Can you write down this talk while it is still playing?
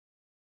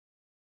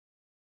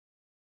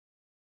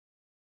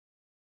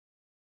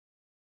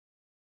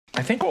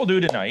I think what we'll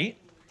do tonight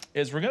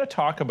is we're going to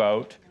talk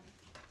about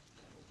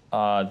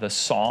the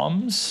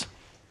Psalms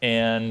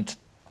and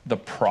the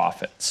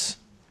prophets.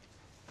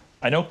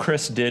 I know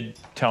Chris did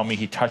tell me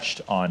he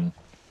touched on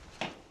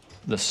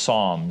the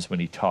Psalms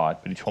when he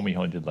taught, but he told me he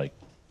only did like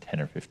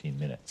 10 or 15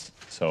 minutes.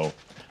 So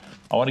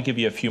I want to give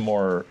you a few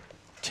more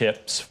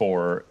tips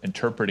for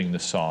interpreting the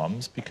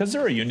Psalms because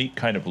they're a unique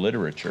kind of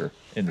literature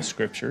in the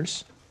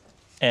scriptures.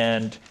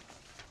 And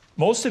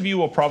most of you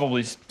will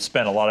probably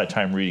spend a lot of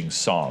time reading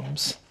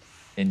Psalms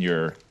in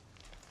your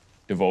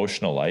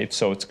devotional life,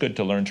 so it's good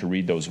to learn to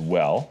read those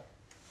well.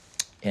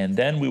 And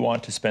then we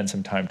want to spend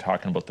some time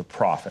talking about the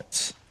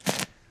prophets.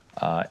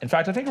 In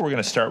fact, I think we're going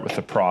to start with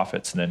the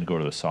prophets and then go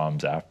to the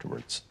Psalms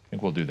afterwards. I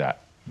think we'll do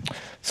that.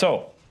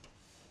 So,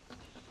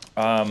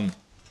 well,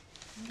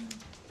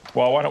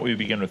 why don't we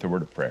begin with a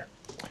word of prayer?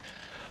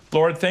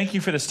 Lord, thank you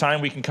for this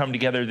time we can come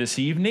together this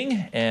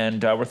evening,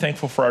 and we're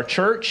thankful for our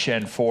church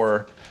and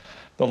for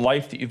the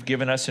life that you've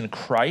given us in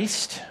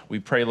Christ. We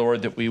pray,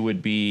 Lord, that we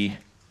would be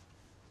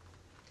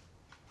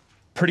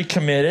pretty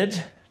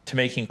committed to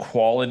making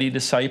quality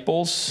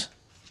disciples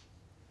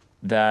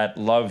that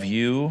love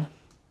you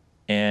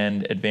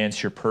and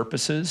advance your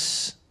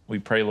purposes. We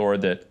pray,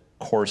 Lord, that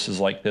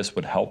courses like this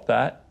would help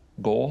that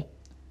goal,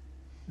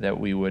 that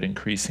we would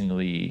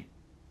increasingly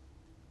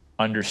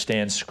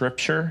understand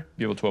Scripture,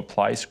 be able to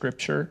apply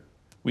Scripture.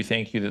 We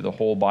thank you that the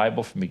whole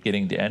Bible from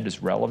beginning to end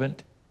is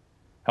relevant.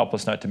 Help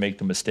us not to make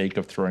the mistake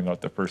of throwing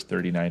out the first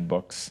 39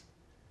 books,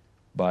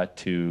 but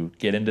to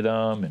get into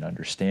them and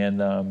understand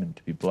them and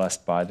to be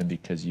blessed by them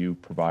because you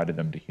provided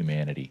them to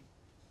humanity.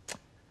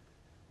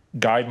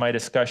 Guide my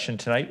discussion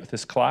tonight with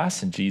this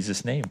class in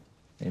Jesus' name.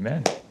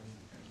 Amen.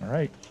 All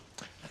right.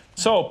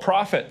 So,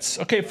 prophets.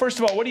 Okay, first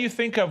of all, what do you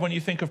think of when you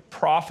think of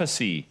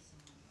prophecy?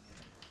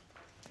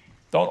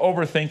 Don't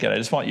overthink it. I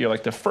just want you,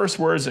 like, the first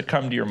words that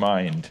come to your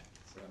mind.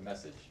 It's a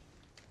message.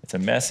 It's a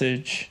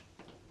message.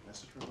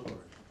 Message from the Lord.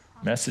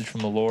 Message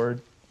from the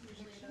Lord.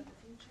 Usually about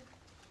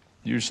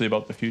Usually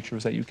about the future. the future.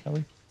 Was that you,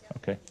 Kelly? Yep.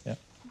 Okay, yeah.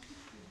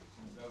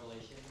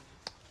 Revelation.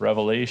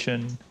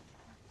 Revelation.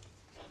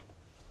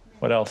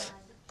 What else?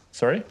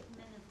 Sorry?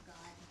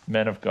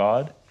 Men of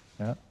God.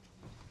 Yeah.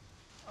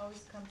 Always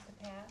comes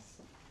to pass.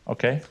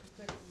 Okay.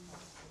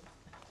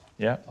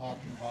 Yeah. Talking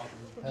about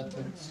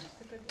repentance.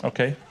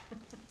 Okay.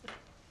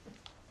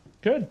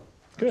 Good.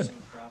 Good.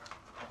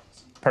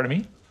 Pardon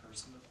me?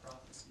 Person of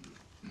prophecy.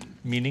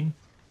 Meaning?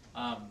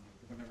 Whenever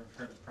I've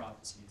heard of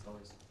prophecy, it's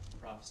always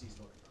prophecies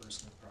about the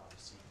person of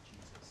prophecy,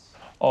 Jesus.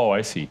 Oh,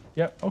 I see.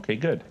 Yep. Okay,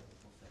 good.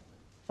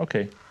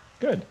 Okay,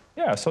 good.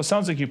 Yeah, so it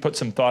sounds like you put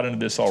some thought into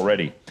this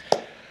already.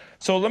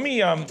 So let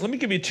me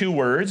give you two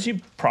words.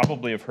 You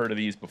probably have heard of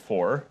these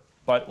before,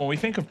 but when we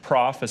think of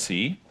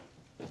prophecy,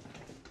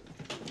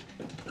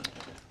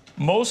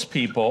 most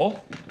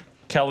people,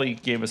 Kelly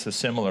gave us a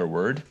similar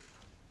word,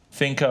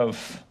 think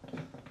of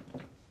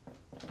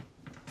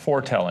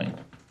foretelling.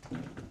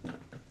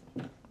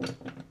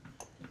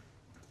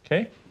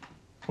 Okay?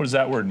 What does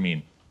that word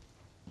mean?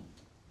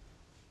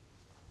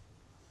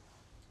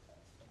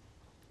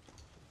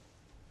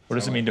 What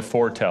does it mean to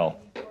foretell?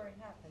 Before it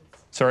happens.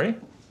 Sorry?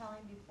 Telling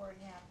before it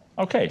happens.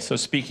 Okay, so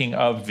speaking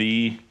of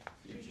the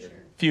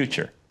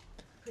future.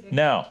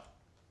 Now,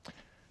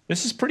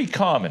 this is pretty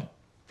common.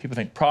 People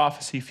think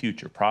prophecy,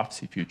 future,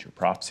 prophecy, future,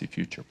 prophecy,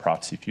 future,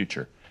 prophecy,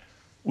 future.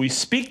 We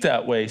speak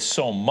that way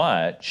so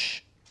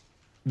much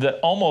that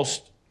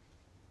almost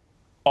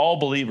all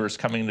believers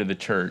coming into the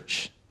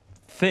church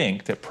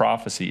think that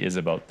prophecy is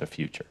about the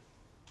future.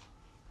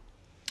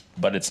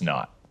 But it's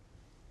not.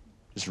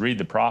 Just read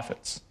the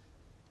prophets.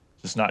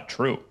 It's just not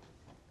true.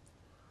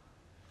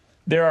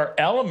 There are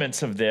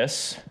elements of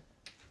this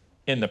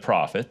in the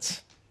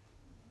prophets,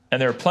 and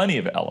there are plenty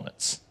of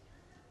elements.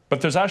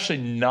 But there's actually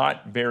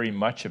not very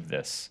much of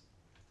this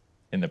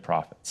in the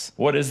prophets.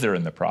 What is there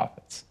in the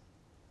prophets?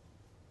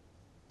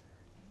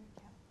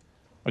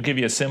 I'll give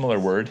you a similar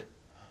word.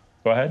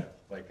 Go ahead.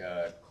 Like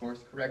course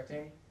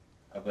correcting,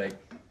 of like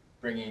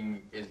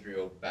bringing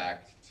Israel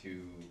back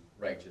to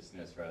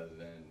righteousness rather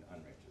than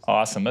unrighteousness.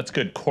 Awesome. That's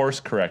good.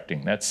 Course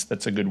correcting. That's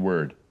a good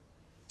word.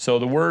 So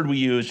the word we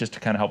use, just to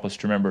kind of help us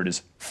to remember it,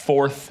 is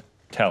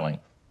forthtelling.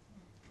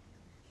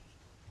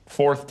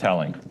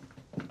 Forthtelling.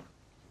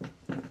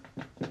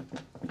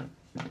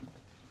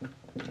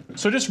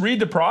 So just read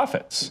the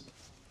prophets,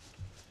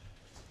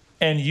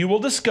 and you will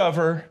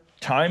discover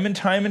time and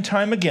time and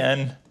time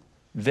again,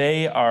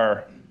 they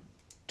are,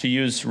 to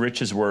use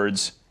Rich's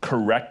words,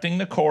 correcting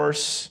the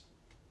course,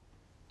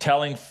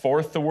 telling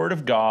forth the word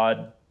of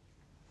God,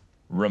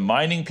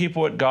 reminding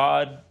people what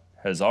God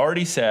has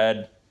already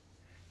said.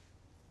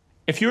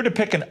 If you were to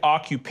pick an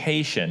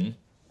occupation,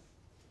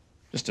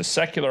 just a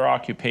secular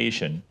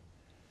occupation,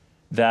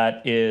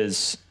 that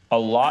is a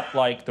lot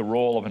like the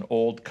role of an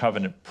old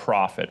covenant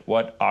prophet,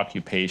 what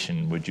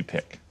occupation would you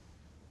pick?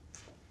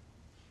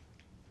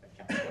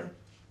 A counselor.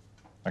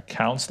 A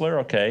counselor?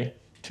 Okay.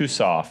 Too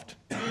soft.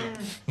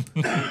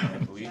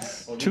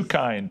 Police. Too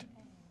kind.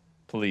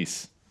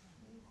 Police.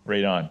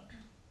 Right on.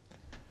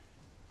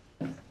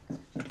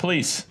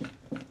 Police.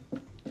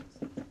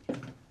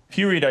 If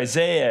you read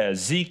Isaiah,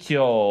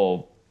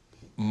 Ezekiel,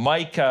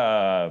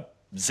 Micah,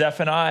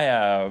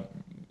 Zephaniah,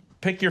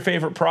 pick your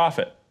favorite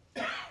prophet.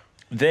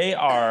 They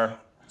are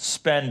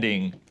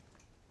spending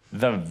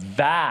the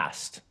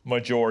vast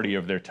majority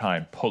of their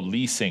time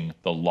policing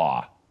the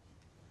law.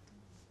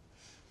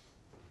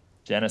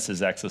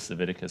 Genesis, Exodus,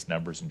 Leviticus,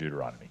 Numbers, and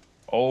Deuteronomy.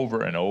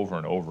 Over and over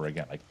and over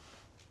again. Like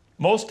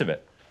most of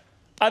it.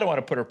 I don't want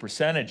to put a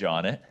percentage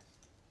on it,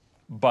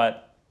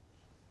 but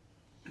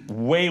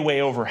way,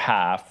 way over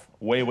half,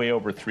 way, way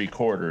over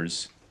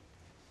 3/4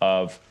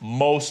 of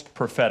most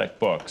prophetic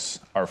books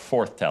are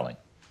forthtelling.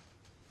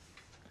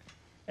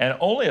 And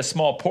only a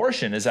small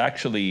portion is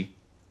actually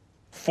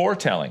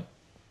foretelling.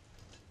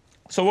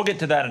 So we'll get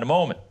to that in a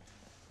moment.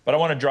 But I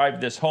want to drive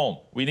this home.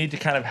 We need to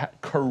kind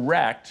of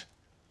correct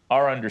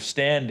our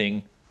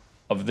understanding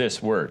of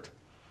this word.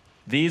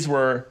 These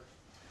were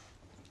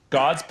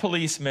God's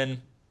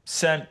policemen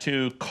sent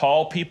to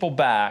call people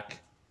back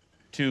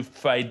to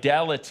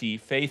fidelity,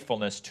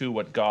 faithfulness to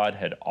what God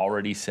had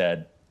already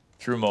said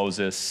through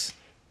Moses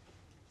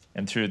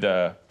and through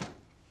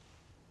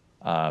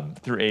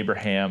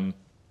Abraham,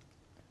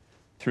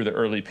 through the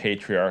early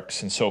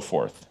patriarchs and so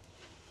forth.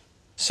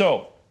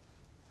 So,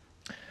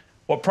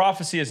 what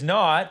prophecy is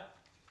not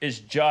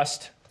is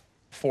just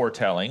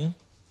foretelling.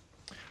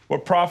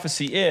 What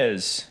prophecy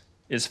is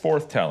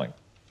forthtelling.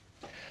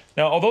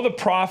 Now, although the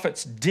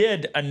prophets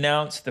did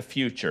announce the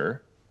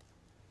future,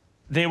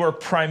 they were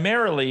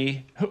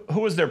primarily,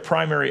 who was their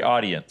primary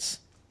audience?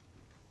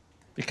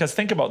 Because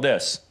think about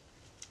this.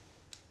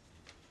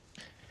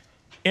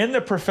 In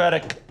the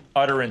prophetic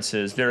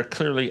utterances, they're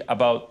clearly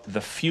about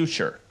the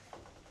future.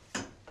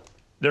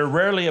 They're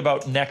rarely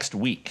about next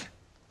week.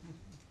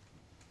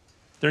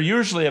 They're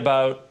usually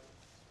about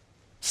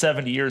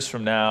 70 years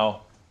from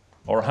now,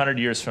 or 100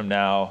 years from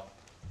now,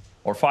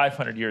 or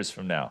 500 years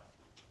from now.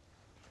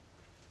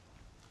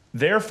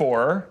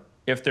 Therefore,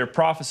 if they're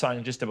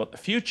prophesying just about the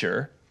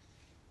future,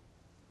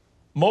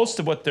 most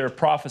of what they're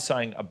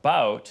prophesying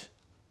about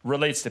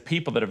relates to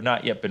people that have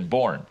not yet been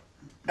born.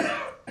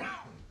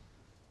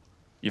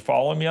 You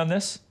following me on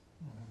this?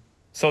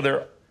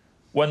 So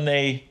when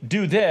they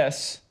do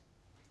this,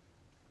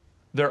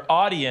 their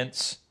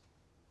audience,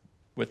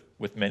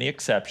 with many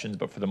exceptions,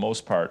 but for the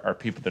most part, are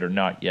people that are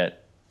not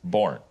yet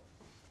born.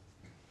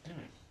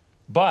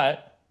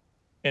 But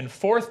in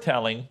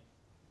forthtelling,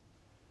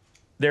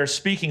 they're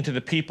speaking to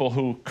the people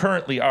who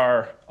currently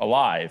are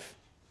alive.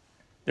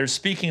 They're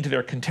speaking to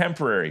their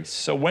contemporaries.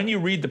 So when you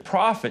read the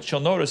prophets, you'll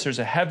notice there's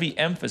a heavy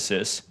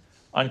emphasis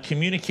on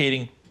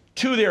communicating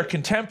to their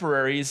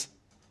contemporaries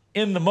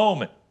in the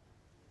moment.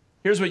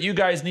 Here's what you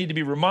guys need to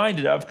be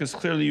reminded of, because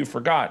clearly you've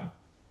forgotten.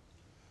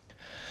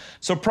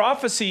 So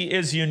prophecy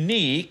is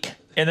unique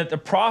in that the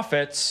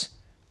prophets,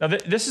 now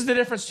this is the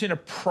difference between a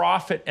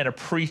prophet and a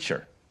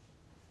preacher.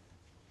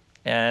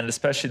 And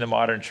especially in the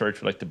modern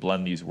church, we like to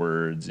blend these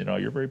words. You know,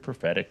 you're very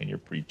prophetic and you're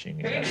preaching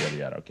and yada, yada,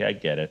 yada. Okay, I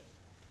get it.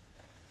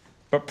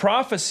 But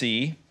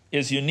prophecy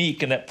is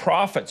unique in that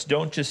prophets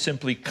don't just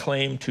simply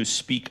claim to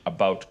speak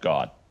about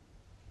God.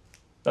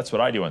 That's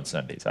what I do on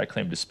Sundays. I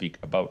claim to speak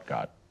about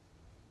God.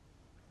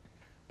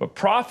 But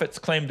prophets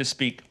claim to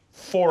speak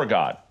for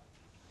God.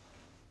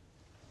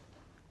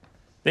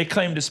 They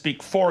claim to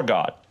speak for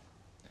God.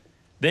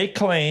 They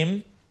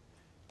claim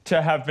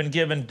to have been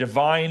given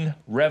divine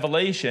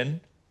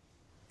revelation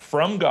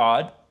from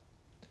God,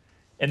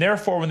 and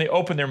therefore when they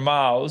open their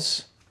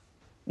mouths,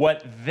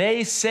 what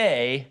they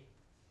say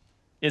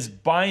is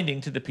binding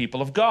to the people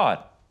of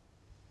God.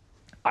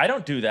 I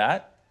don't do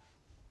that.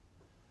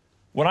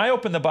 When I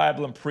open the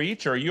Bible and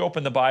preach, or you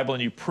open the Bible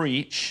and you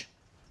preach,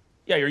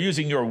 yeah, you're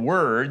using your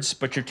words,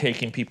 but you're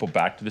taking people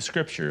back to the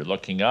Scripture. You're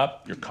looking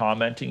up, you're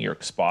commenting, you're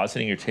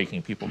expositing, you're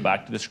taking people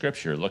back to the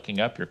Scripture. You're looking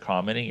up, you're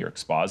commenting, you're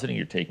expositing,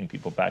 you're taking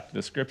people back to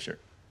the Scripture.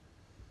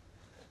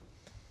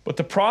 But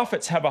the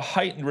prophets have a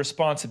heightened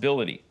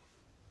responsibility.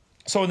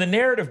 So in the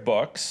narrative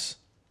books,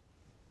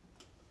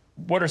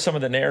 what are some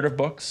of the narrative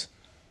books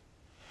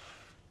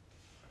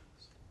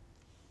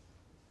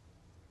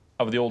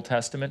of the Old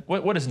Testament?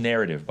 What is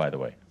narrative, by the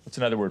way? What's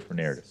another word for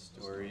narrative?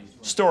 Story.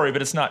 Story,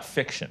 but it's not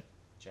fiction.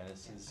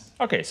 Genesis.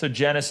 Okay, so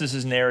Genesis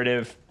is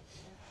narrative.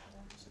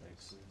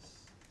 Exodus.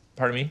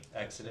 Pardon me?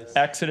 Exodus.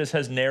 Exodus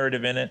has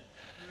narrative in it.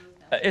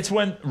 It's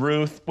when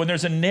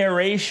there's a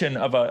narration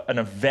of an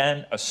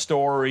event, a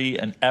story,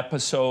 an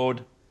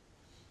episode.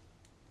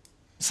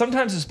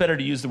 Sometimes it's better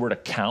to use the word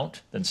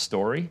account than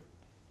story,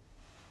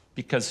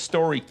 because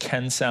story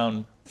can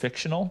sound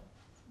fictional,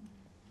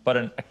 but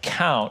an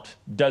account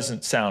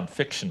doesn't sound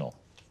fictional.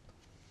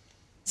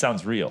 It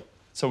sounds real.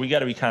 So we got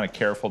to be kind of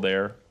careful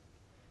there.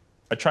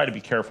 I try to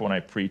be careful when I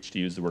preach to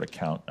use the word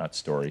account, not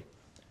story.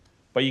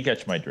 But you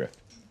catch my drift.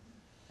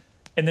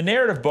 In the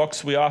narrative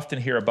books, we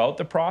often hear about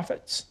the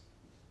prophets.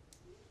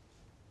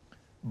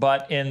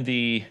 But in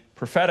the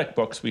prophetic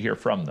books, we hear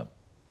from them.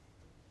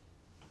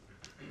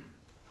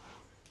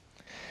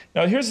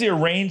 Now, here's the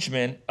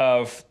arrangement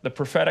of the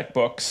prophetic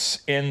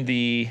books in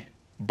the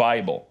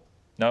Bible.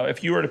 Now,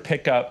 if you were to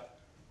pick up,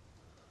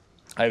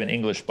 I have an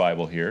English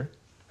Bible here,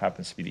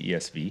 happens to be the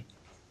ESV.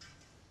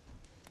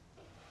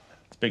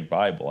 big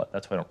Bible.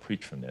 That's why I don't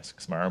preach from this,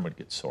 because my arm would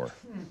get sore.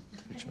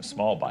 Preach from a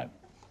small Bible.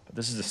 But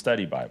this is a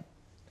study Bible,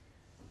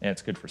 and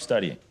it's good for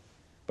studying.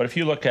 But if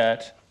you look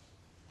at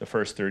the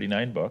first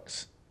 39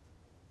 books,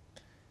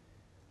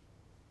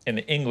 in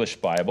the English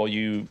Bible,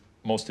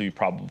 most of you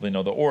probably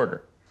know the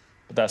order.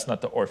 But that's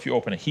not or if you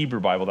open a Hebrew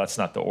Bible, that's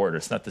not the order.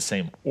 It's not the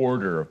same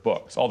order of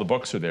books. All the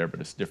books are there, but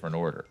it's a different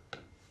order.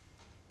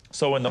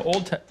 So in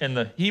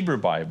the Hebrew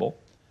Bible,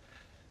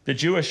 the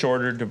Jewish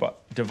order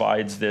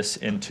divides this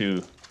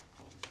into,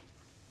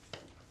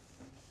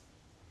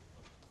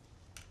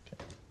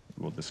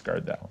 we'll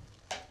discard that one,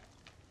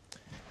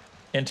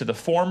 into the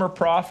former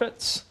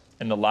prophets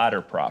and the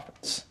latter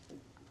prophets.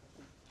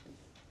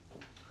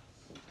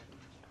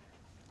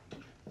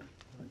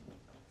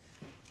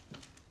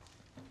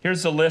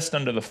 Here's the list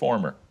under the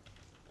former.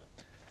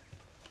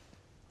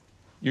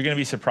 You're going to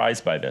be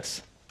surprised by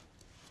this.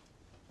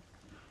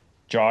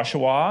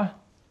 Joshua,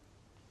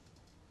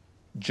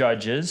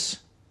 Judges,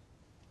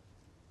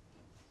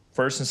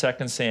 1st and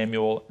 2nd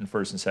Samuel, and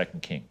 1st and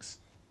 2nd Kings.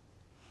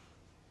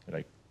 You're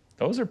like,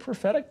 those are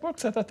prophetic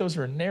books? I thought those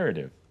were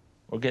narrative.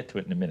 We'll get to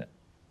it in a minute.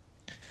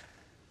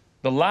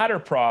 The latter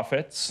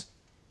prophets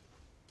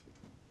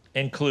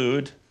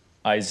include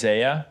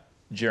Isaiah,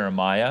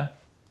 Jeremiah,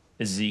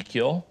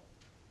 Ezekiel,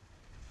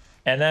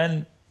 and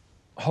then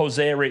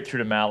Hosea right through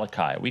to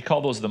Malachi. We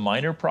call those the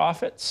minor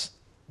prophets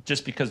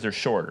just because they're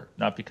shorter,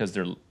 not because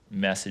their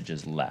message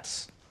is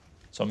less.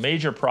 So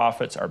major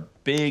prophets are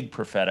big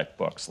prophetic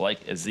books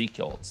like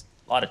Ezekiel. It's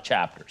a lot of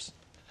chapters.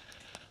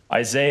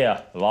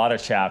 Isaiah, a lot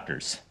of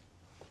chapters.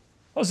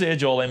 Hosea,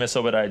 Joel, Amos,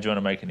 Obadiah, Jonah,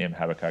 Micah, Nahum,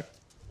 Habakkuk.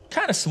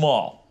 Kind of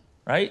small,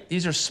 right?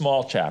 These are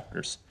small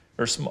chapters,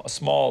 or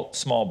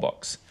small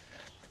books.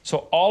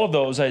 So all of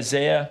those,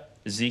 Isaiah,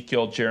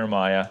 Ezekiel,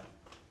 Jeremiah,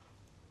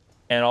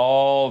 and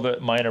all the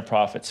minor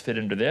prophets fit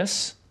into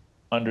this.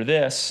 Under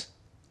this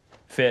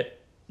fit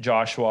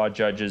Joshua,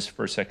 Judges,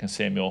 1st, 2nd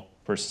Samuel,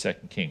 1st,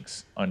 2nd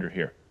Kings, under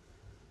here.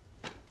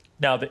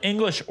 Now the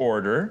English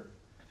order,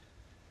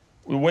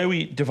 the way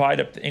we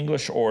divide up the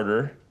English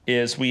order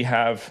is we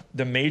have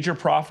the major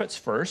prophets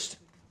first.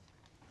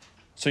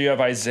 So you have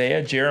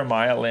Isaiah,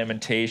 Jeremiah,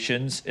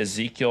 Lamentations,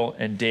 Ezekiel,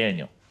 and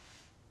Daniel.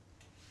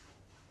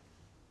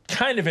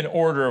 Kind of in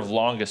order of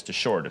longest to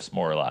shortest,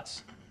 more or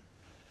less.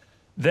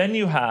 Then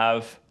you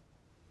have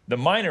the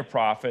minor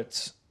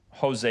prophets,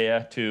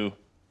 Hosea to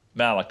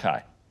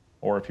Malachi,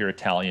 or if you're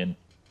Italian,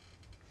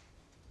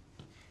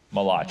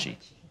 Malachi.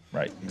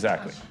 Right,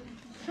 exactly.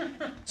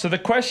 So the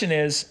question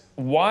is,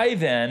 why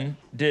then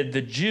did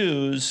the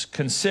Jews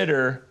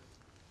consider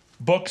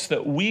books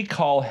that we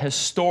call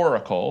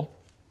historical,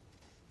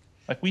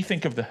 like we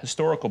think of the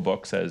historical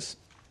books as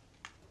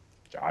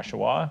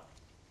Joshua,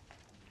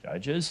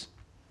 Judges,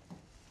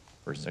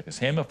 1st and 2nd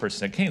Samuel,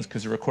 1st and 2nd Kings,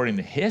 because they're recording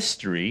the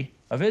history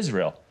of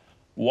Israel.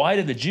 Why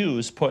did the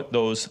Jews put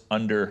those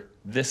under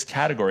this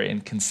category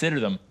and consider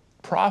them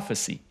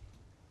prophecy?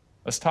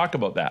 Let's talk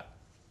about that.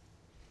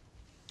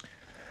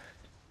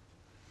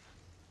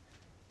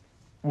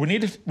 We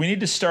need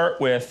to start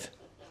with,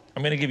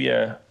 I'm going to give you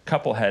a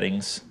couple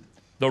headings.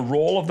 The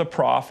role of the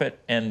prophet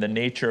and the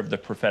nature of the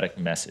prophetic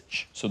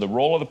message. So the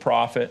role of the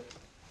prophet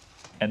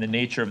and the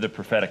nature of the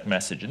prophetic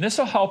message. And this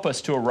will help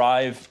us to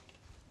arrive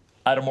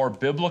at a more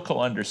biblical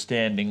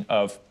understanding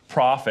of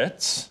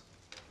prophets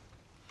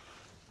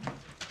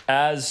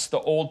as the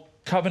Old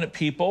Covenant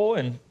people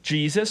and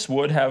Jesus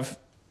would have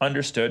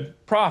understood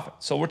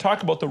prophets. So we're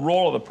talking about the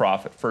role of the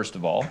prophet, first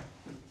of all.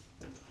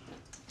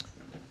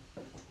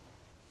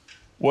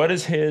 What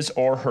is his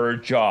or her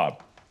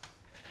job?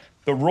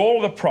 The role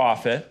of the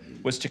prophet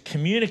was to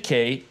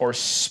communicate or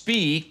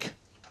speak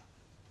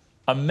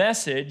a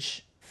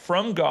message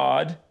from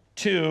God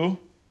to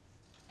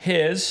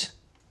his,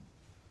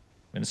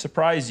 I'm going to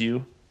surprise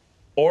you,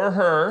 or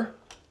her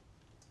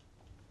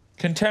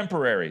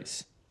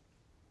contemporaries.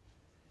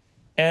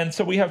 And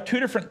so we have two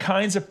different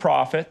kinds of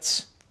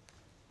prophets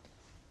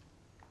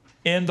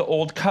in the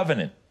Old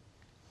Covenant.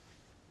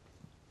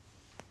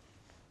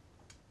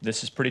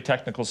 This is pretty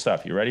technical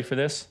stuff. You ready for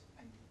this?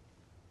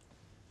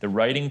 The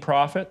writing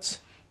prophets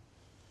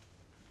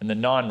and the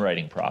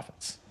non-writing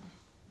prophets.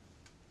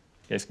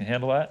 You guys can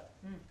handle that?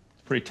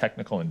 It's pretty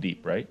technical and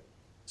deep, right?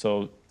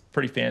 So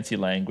pretty fancy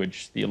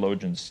language.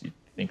 Theologians you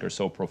think are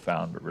so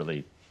profound, but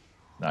really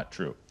not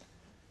true.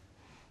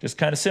 Just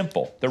kind of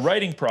simple. The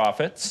writing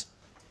prophets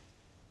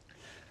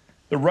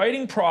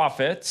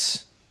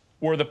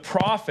were the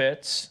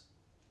prophets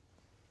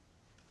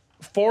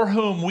for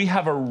whom we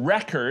have a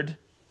record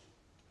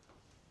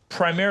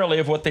primarily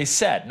of what they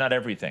said, not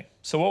everything.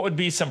 So what would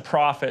be some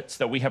prophets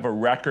that we have a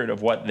record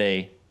of what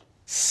they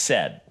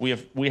said? We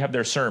have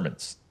their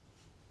sermons.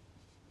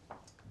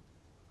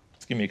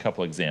 Let's give me a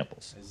couple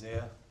examples.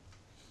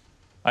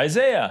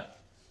 Isaiah.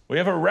 We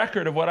have a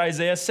record of what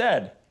Isaiah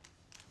said.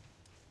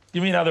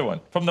 Give me another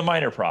one from the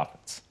minor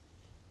prophets.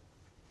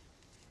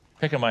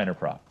 Pick a minor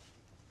prophet.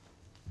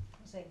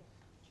 Say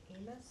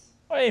Amos?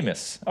 Oh,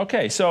 Amos.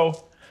 Okay,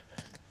 so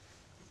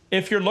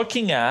if you're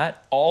looking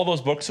at all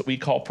those books that we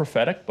call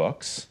prophetic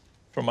books,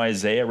 from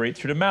Isaiah right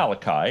through to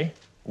Malachi,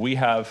 we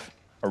have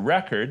a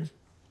record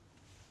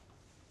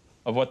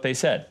of what they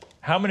said.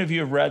 How many of you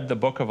have read the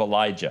book of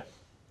Elijah?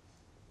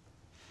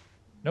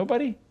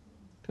 Nobody?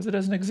 Because it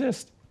doesn't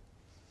exist.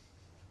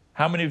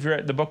 How many of you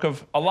read the book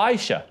of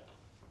Elisha?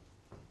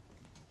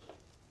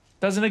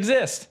 Doesn't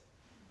exist.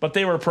 But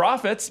they were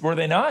prophets, were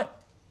they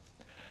not?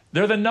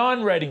 They're the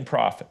non-writing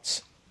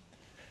prophets.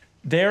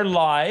 Their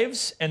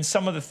lives and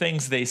some of the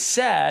things they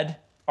said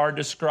are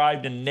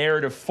described in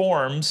narrative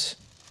forms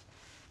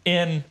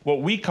in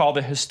what we call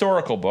the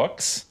historical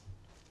books.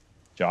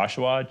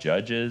 Joshua,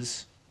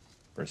 Judges,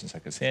 1st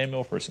and 2nd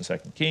Samuel, 1st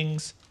and 2nd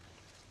Kings.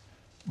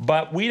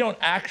 But we don't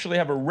actually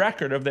have a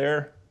record of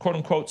their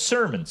quote-unquote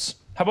sermons.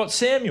 How about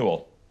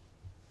Samuel?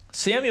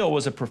 Samuel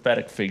was a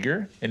prophetic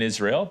figure in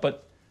Israel,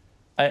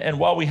 and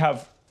while we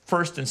have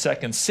 1st and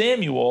 2nd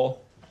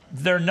Samuel,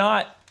 they're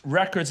not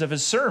records of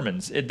his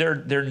sermons.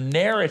 They're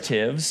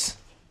narratives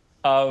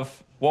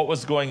of what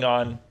was going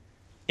on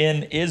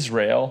in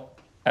Israel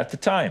at the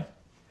time.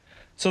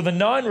 So the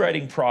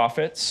non-writing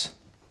prophets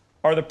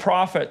are the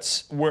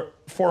prophets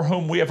for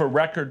whom we have a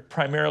record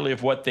primarily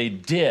of what they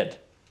did.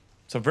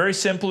 So very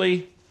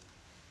simply,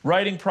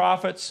 writing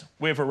prophets,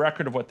 we have a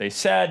record of what they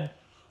said.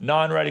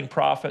 Non-writing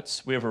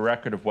prophets, we have a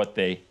record of what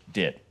they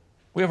did.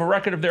 We have a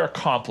record of their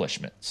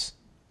accomplishments.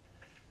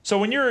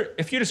 So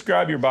if you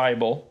describe your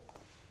Bible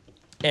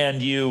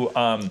and you,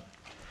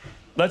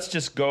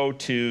 let's go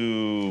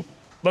to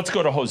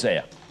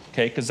Hosea,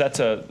 okay? Because that's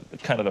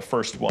kind of the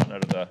first one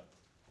out of the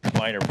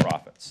minor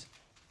prophets.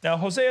 Now,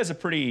 Hosea is a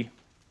pretty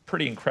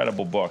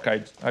incredible book.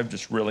 I've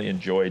just really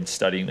enjoyed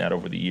studying that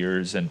over the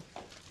years, and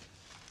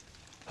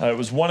it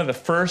was one of the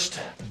first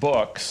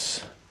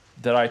books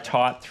that I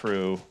taught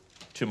through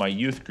to my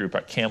youth group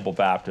at Campbell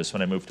Baptist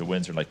when I moved to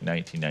Windsor in like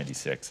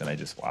 1996, and I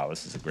just, wow,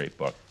 this is a great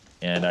book.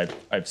 And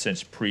I've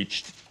since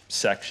preached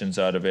sections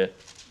out of it.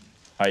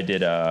 I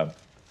did a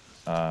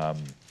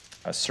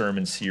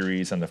sermon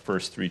series on the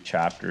first 3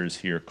 chapters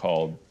here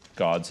called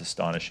God's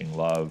Astonishing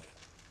Love,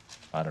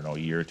 I don't know, a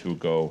year or two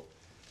ago.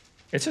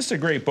 It's just a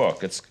great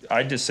book.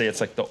 I'd just say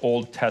it's like the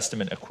Old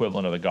Testament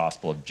equivalent of the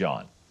Gospel of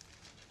John,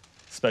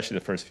 especially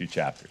the first few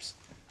chapters.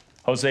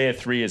 Hosea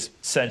 3 is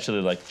essentially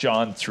like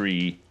John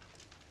 3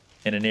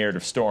 in a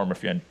narrative form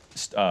if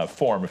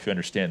you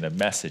understand the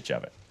message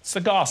of it. It's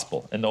the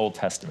gospel in the Old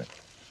Testament.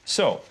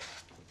 So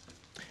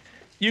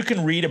you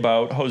can read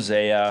about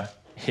Hosea,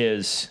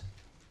 his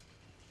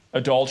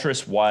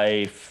adulterous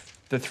wife,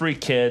 the 3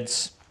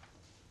 kids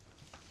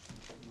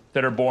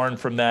that are born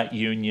from that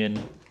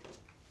union,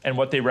 and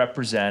what they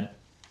represent.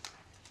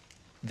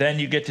 Then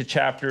you get to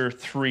chapter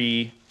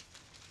 3,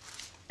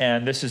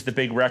 and this is the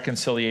big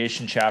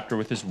reconciliation chapter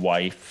with his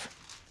wife.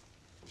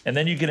 And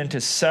then you get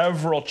into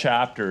several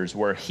chapters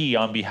where he,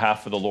 on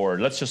behalf of the Lord,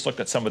 let's just look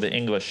at some of the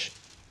English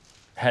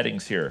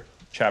headings here.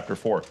 Chapter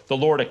 4, the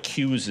Lord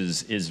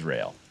accuses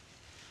Israel.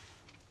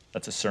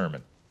 That's a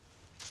sermon.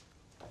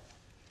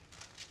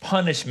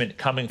 Punishment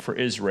coming for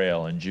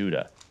Israel and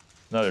Judah.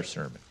 Another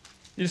sermon.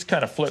 You just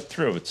kind of flip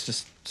through. It's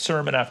just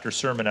sermon after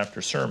sermon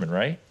after sermon,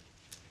 right?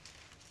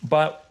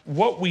 But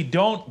what we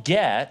don't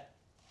get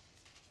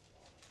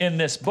in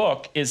this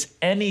book is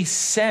any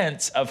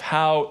sense of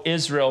how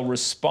Israel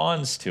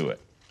responds to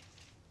it.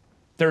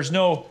 There's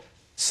no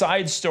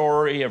side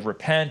story of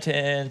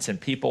repentance and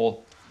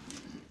people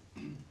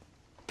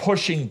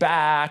pushing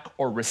back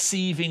or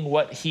receiving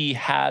what he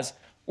has.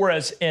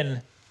 Whereas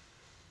in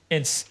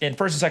 1st and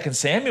 2nd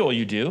Samuel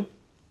you do.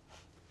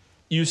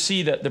 You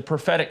see that the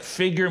prophetic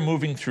figure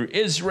moving through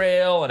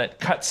Israel, and it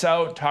cuts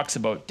out and talks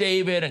about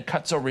David and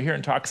cuts over here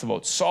and talks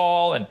about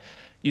Saul. And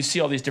you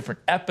see all these different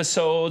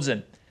episodes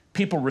and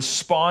people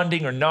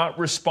responding or not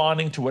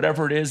responding to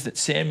whatever it is that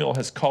Samuel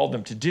has called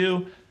them to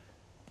do.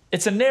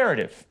 It's a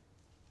narrative.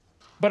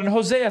 But in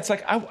Hosea, it's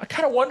like, I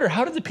kind of wonder,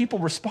 how did the people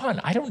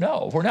respond? I don't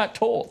know. We're not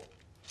told.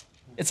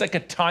 It's like a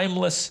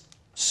timeless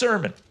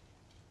sermon.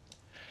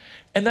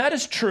 And that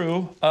is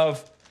true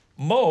of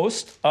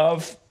most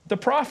of the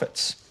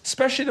prophets,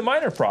 especially the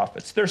minor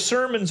prophets. They're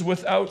sermons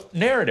without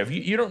narrative.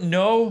 You don't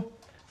know.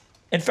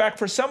 In fact,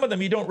 for some of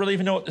them, you don't really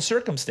even know what the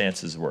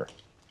circumstances were.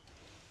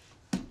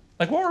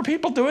 Like, what were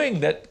people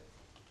doing that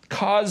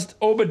caused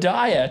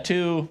Obadiah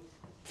to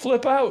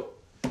flip out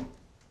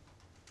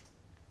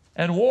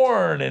and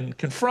warn and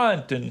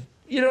confront? And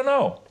you don't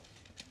know.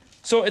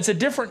 So it's a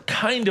different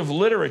kind of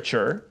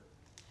literature.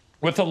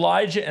 With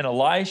Elijah and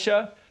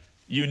Elisha,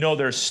 you know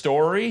their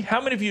story.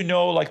 How many of you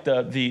know, like,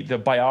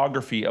 the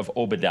biography of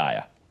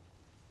Obadiah?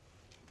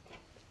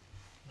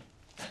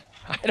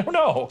 I don't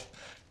know.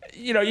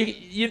 You know,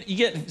 you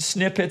get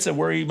snippets of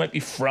where he might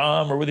be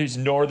from or whether he's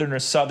northern or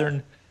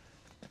southern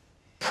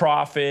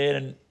prophet.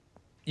 And,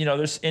 you know,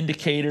 there's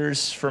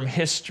indicators from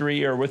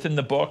history or within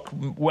the book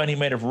when he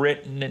might have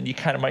written, and you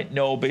kind of might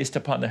know based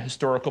upon the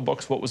historical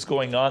books what was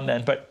going on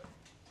then. But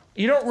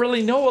you don't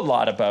really know a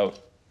lot about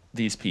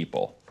these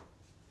people.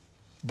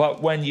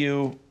 But when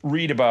you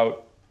read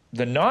about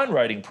the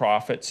non-writing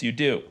prophets, you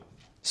do.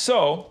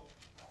 So,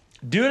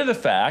 due to the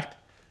fact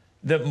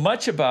that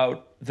much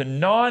about the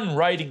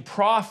non-writing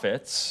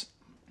prophets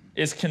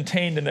is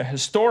contained in the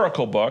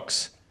historical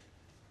books,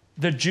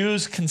 the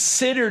Jews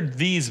considered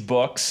these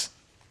books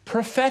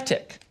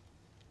prophetic.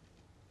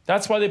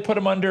 That's why they put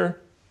them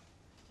under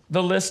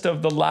the list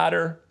of the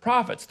latter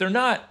prophets. They're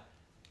not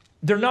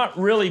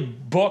really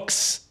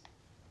books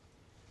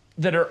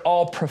that are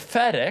all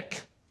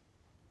prophetic,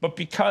 but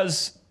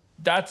because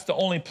that's the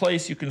only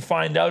place you can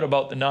find out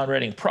about the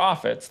non-writing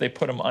prophets, they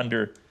put them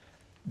under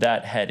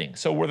that heading.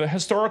 So where the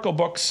historical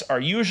books are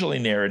usually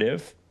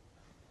narrative,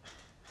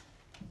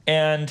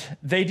 and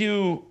they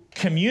do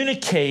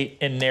communicate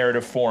in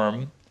narrative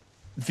form,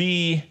 do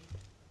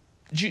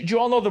you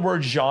all know the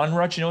word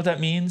genre? Do you know what that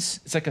means?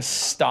 It's like a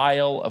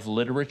style of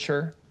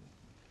literature.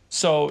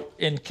 So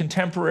in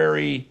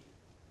contemporary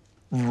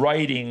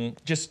writing,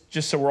 just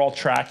so we're all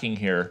tracking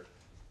here,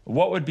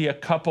 what would be a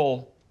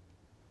couple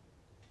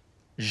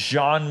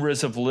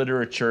genres of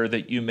literature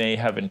that you may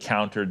have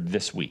encountered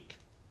this week?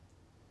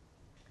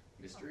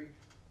 Mystery?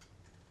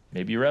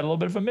 Maybe you read a little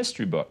bit of a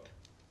mystery book.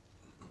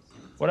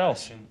 What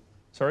else? Action.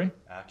 Sorry?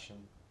 Action.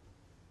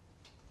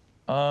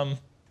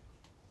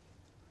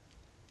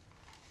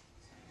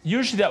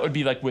 Usually that would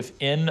be like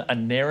within a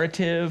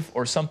narrative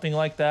or something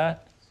like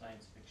that.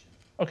 Science fiction.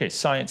 Okay,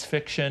 science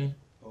fiction,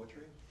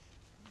 Poetry?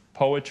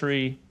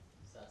 poetry,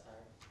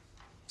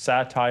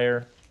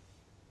 satire,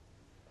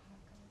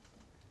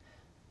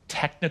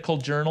 technical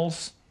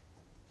journals,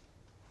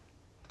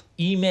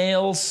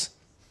 emails,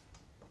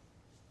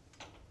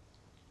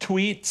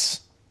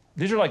 tweets.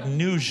 These are like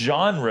new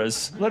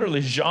genres,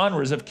 literally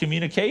genres of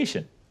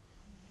communication.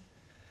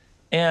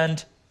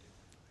 And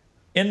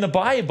in the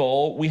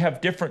Bible, we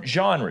have different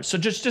genres. So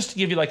just to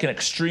give you like an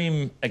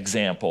extreme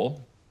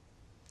example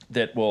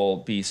that will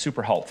be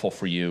super helpful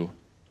for you,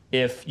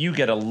 if you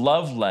get a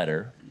love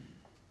letter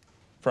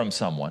from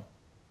someone,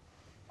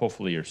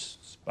 hopefully your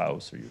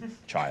spouse or your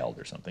child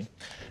or something,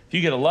 if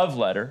you get a love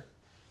letter,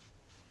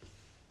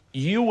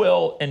 you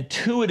will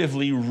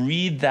intuitively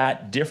read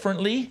that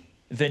differently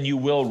than you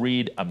will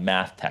read a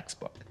math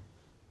textbook.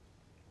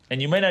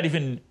 And you may not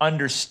even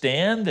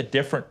understand the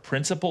different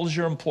principles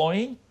you're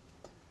employing,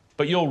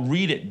 but you'll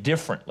read it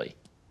differently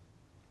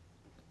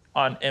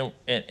on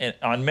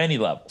many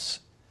levels.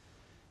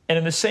 And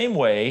in the same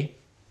way,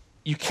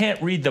 you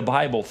can't read the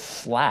Bible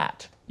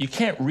flat. You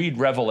can't read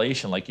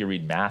Revelation like you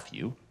read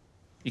Matthew.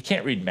 You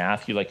can't read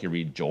Matthew like you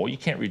read Joel. You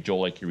can't read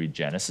Joel like you read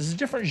Genesis. It's a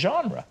different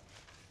genre.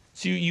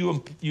 So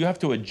you have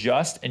to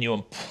adjust, and you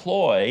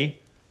employ,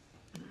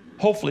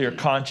 hopefully you're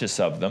conscious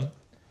of them,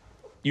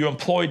 you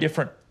employ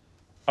different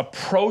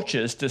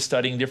approaches to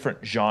studying different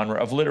genre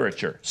of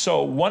literature.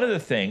 So one of the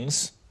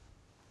things,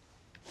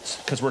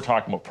 because we're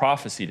talking about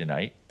prophecy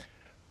tonight,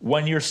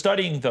 when you're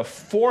studying the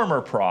former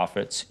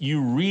prophets,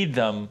 you read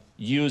them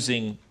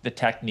using the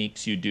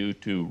techniques you do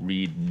to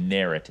read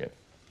narrative.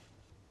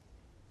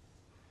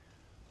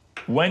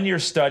 When you're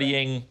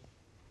studying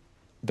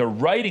the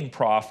writing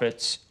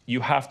prophets, you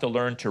have to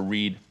learn to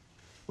read,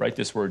 write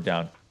this word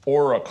down,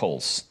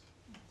 oracles.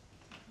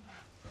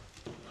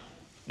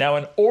 Now,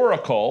 an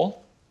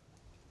oracle,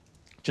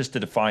 just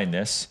to define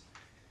this,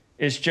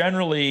 is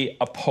generally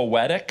a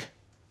poetic,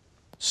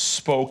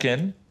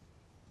 spoken,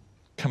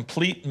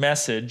 complete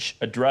message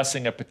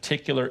addressing a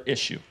particular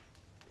issue.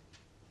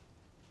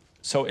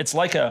 So it's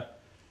like a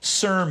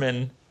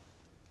sermon.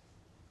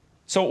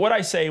 So what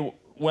I say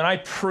when I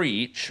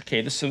preach,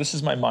 okay, so this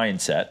is my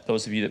mindset.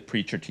 Those of you that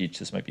preach or teach,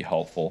 this might be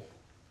helpful.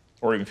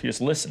 Or even if you just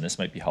listen, this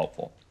might be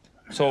helpful.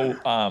 So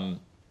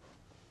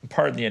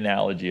pardon the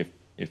analogy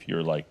if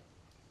you're like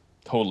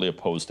totally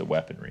opposed to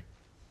weaponry.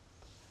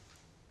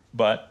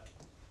 But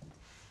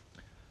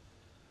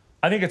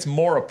I think it's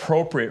more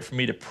appropriate for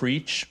me to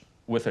preach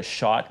with a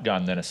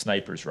shotgun than a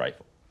sniper's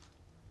rifle.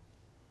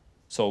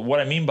 So what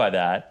I mean by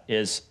that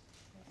is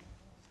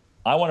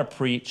I want to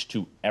preach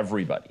to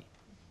everybody.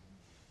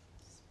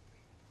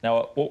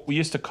 Now, we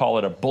used to call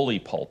it a bully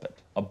pulpit.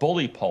 A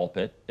bully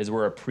pulpit is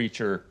where a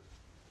preacher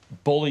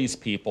bullies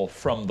people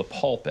from the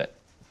pulpit,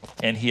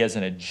 and he has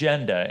an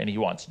agenda, and he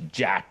wants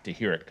Jack to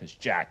hear it because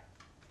Jack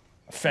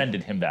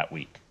offended him that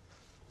week.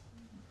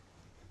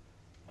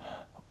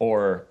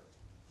 Or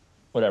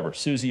whatever,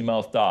 Susie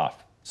mouthed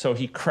off. So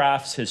he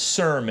crafts his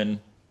sermon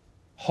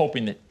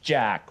hoping that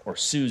Jack or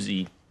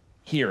Susie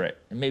hear it,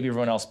 and maybe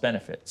everyone else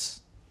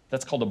benefits.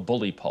 That's called a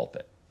bully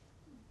pulpit.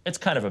 It's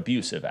kind of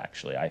abusive,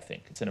 actually, I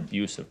think. It's an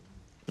abuse of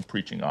the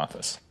preaching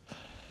office.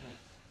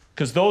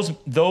 Because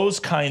those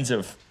kinds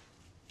of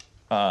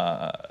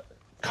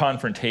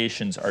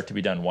confrontations are to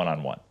be done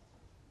one-on-one.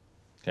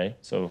 Okay?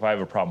 So if I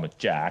have a problem with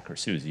Jack or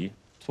Susie,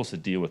 I'm supposed to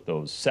deal with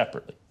those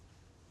separately.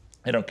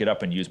 I don't get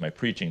up and use my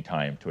preaching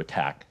time to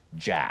attack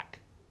Jack.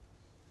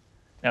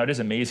 Now, it is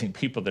amazing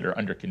people that are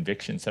under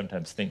conviction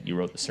sometimes think you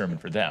wrote the sermon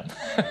for them.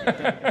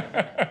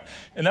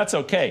 And that's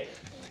okay.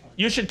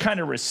 You should kind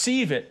of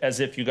receive it as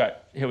if you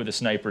got hit with a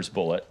sniper's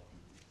bullet.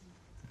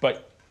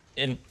 But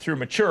through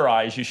mature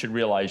eyes, you should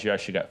realize you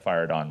actually got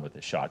fired on with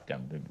a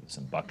shotgun, maybe with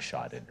some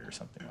buckshot in it or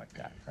something like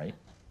that, right?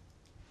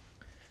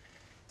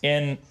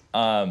 In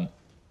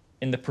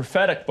the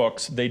prophetic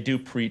books, they do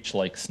preach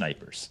like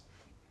snipers.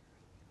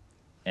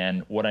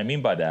 And what I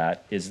mean by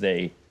that is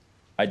they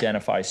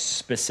identify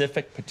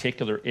specific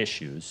particular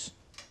issues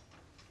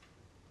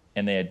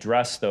and they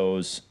address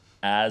those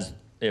as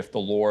if the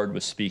Lord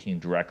was speaking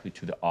directly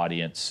to the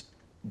audience,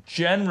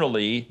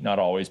 generally, not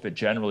always, but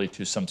generally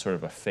to some sort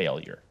of a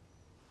failure.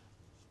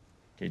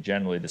 Okay,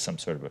 generally to some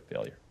sort of a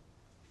failure.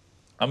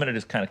 I'm going to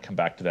just kind of come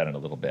back to that in a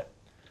little bit.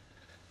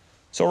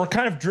 So we're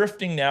kind of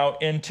drifting now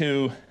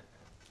into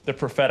the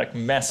prophetic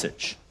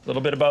message. A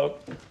little bit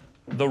about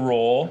the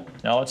role.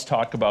 Now let's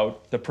talk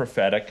about the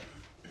prophetic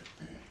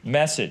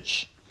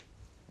message.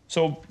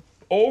 So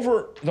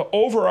the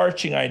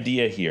overarching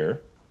idea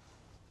here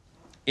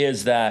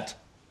is that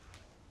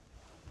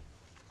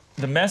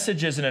the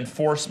message is an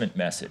enforcement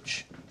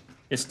message.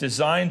 It's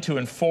designed to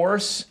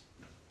enforce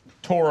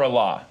Torah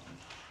law.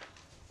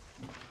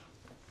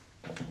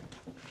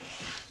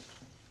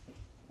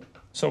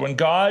 So when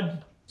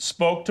God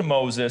spoke to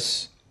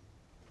Moses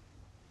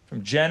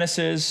from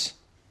Genesis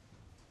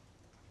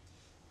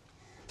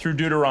through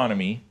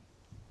Deuteronomy,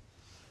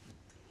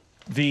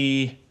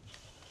 the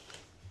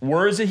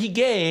words that he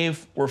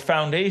gave were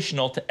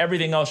foundational to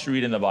everything else you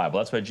read in the Bible.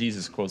 That's why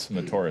Jesus quotes from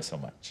the Torah so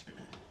much.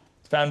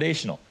 It's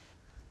foundational.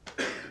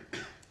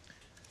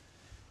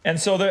 And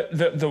so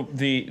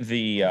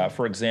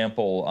for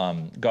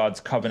example,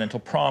 God's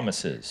covenantal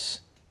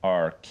promises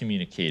are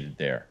communicated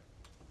there.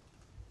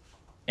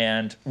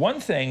 And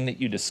one thing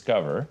that you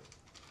discover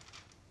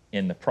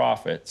in the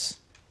prophets,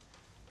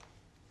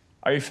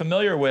 are you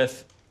familiar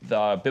with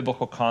the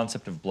biblical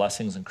concept of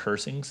blessings and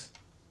cursings?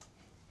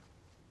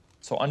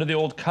 So under the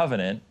Old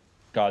Covenant,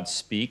 God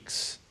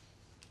speaks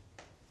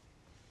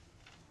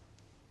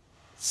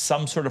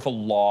some sort of a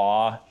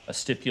law, a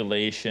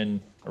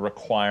stipulation, a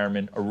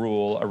requirement, a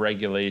rule, a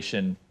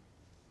regulation,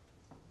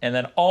 and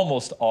then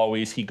almost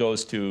always he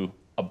goes to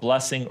a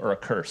blessing or a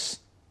curse.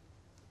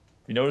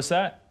 You notice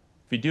that?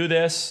 If you do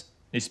this,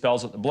 he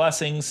spells out the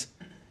blessings.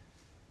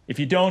 If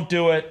you don't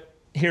do it,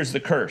 here's the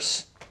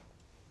curse.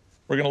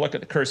 We're going to look at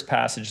the curse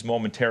passage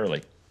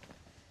momentarily.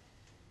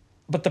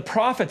 But the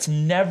prophets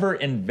never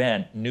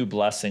invent new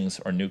blessings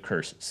or new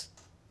curses.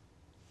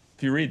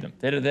 If you read them,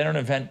 they don't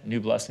invent new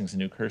blessings and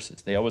new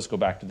curses. They always go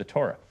back to the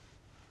Torah.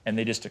 And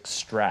they just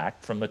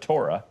extract from the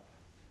Torah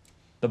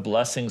the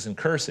blessings and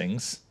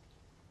cursings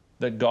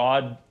that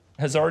God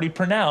has already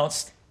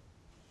pronounced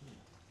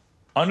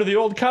under the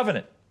Old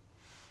Covenant.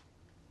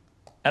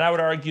 And I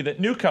would argue that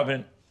New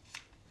Covenant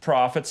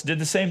prophets did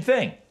the same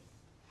thing.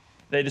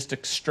 They just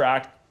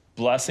extract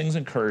blessings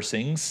and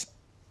cursings.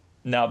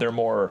 Now they're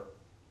more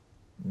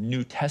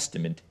New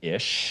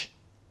Testament-ish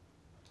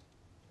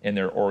in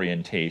their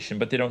orientation,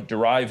 but they don't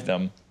derive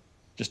them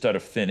just out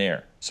of thin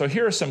air. So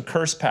here are some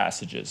curse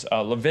passages.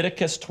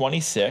 Leviticus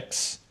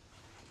 26,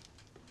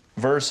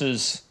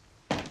 verses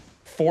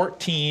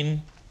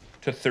 14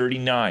 to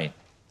 39.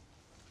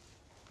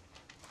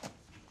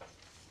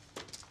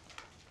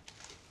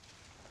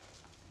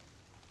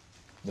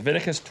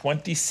 Leviticus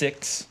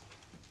 26,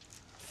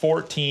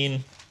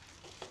 14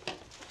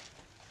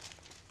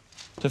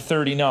 to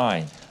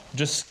 39.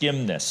 Just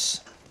skim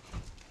this.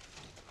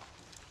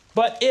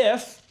 But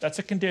if, that's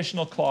a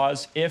conditional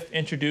clause, if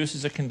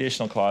introduces a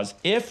conditional clause,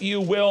 if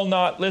you will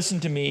not listen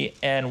to me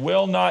and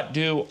will not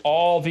do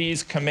all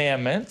these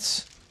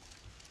commandments,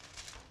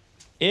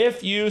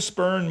 if you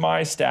spurn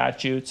my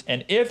statutes,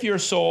 and if your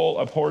soul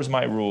abhors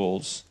my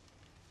rules,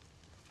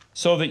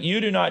 so that you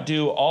do not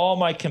do all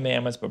my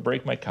commandments but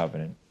break my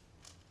covenant,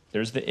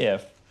 there's the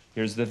if,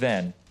 here's the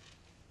then,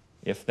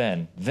 if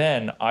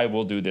then I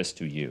will do this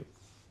to you.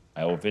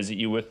 I will visit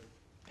you with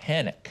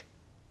panic.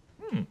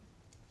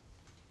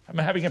 I'm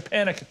having a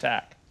panic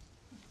attack.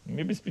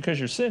 Maybe it's because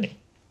you're sinning.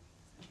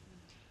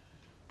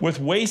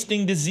 With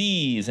wasting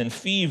disease and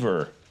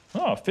fever,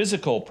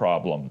 physical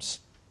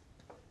problems.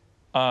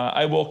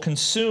 I will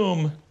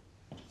consume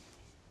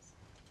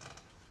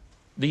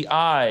the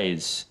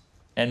eyes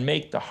and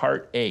make the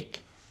heart ache.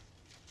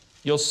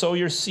 You'll sow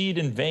your seed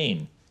in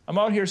vain. I'm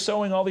out here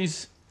sowing all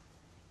this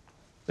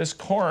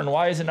corn.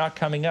 Why is it not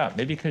coming up?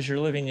 Maybe because you're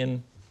living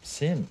in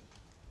sin.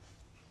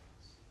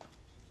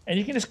 And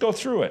you can just go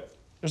through it.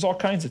 There's all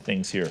kinds of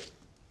things here.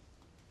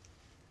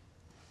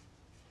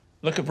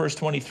 Look at verse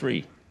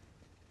 23.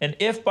 And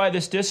if by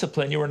this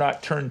discipline you are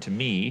not turned to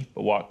me,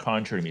 but walk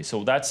contrary to me.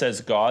 So that says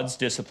God's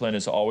discipline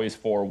is always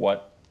for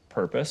what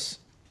purpose?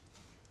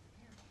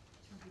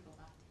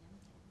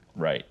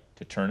 Right,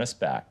 to turn us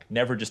back.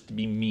 Never just to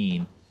be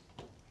mean.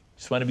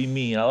 Just want to be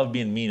mean. I love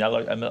being mean. I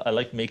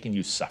like making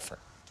you suffer.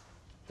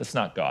 That's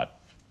not God.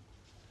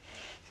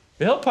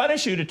 But he'll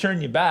punish you to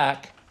turn you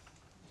back.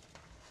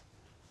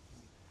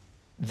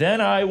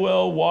 Then I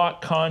will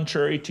walk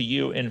contrary to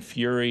you in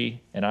fury,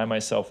 and I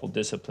myself will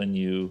discipline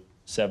you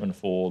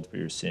sevenfold for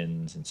your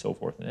sins, and so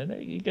forth. And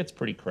it gets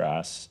pretty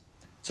crass.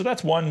 So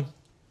that's one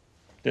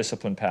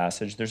discipline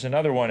passage. There's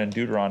another one in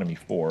Deuteronomy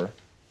 4.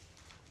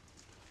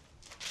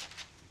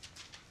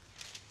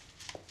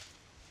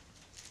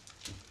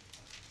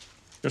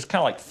 There's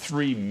kind of like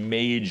three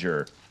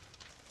major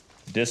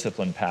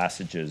discipline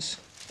passages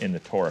in the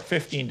Torah,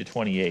 15 to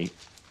 28.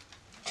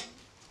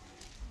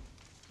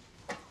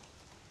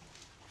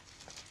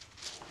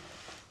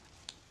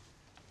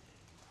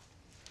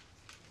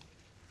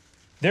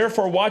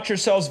 Therefore, watch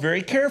yourselves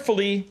very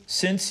carefully,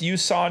 since you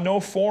saw no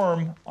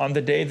form on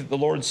the day that the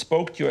Lord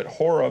spoke to you at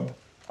Horeb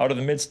out of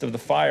the midst of the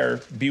fire.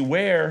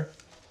 Beware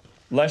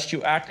lest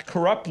you act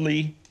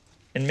corruptly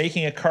in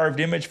making a carved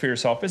image for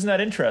yourself. Isn't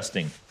that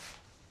interesting?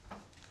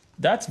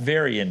 That's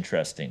very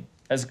interesting.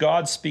 As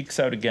God speaks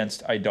out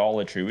against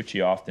idolatry, which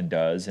he often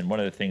does, and one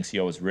of the things he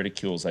always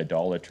ridicules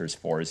idolaters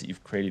for is that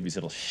you've created these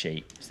little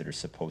shapes that are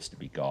supposed to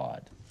be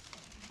God.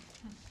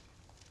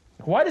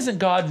 Why doesn't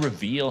God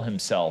reveal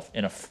himself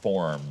in a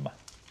form?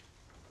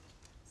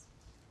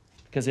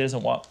 Because he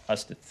doesn't want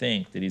us to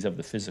think that he's of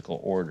the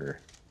physical order.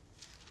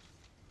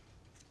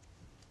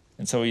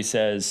 And so he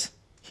says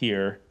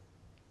here,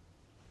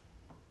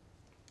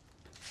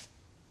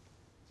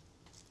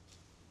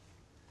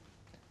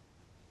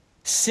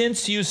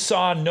 since you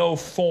saw no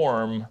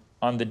form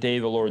on the day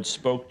the Lord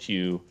spoke to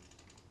you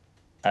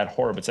at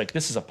Horeb, it's like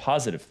this is a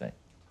positive thing.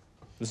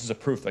 This is a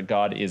proof that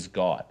God is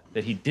God,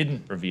 that he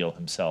didn't reveal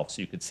himself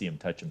so you could see him,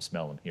 touch him,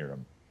 smell him, hear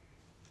him.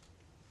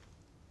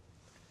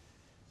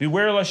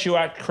 Beware lest you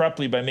act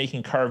corruptly by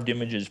making carved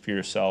images for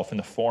yourself in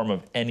the form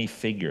of any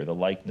figure, the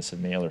likeness of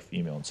male or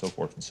female, and so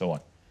forth and so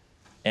on.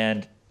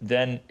 And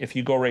then if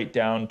you go right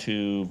down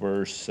to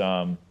verse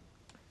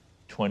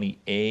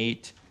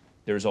 28,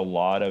 there's a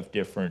lot of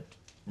different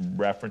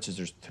references.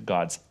 There's to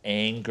God's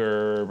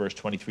anger. Verse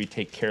 23,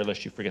 take care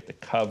lest you forget the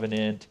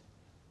covenant.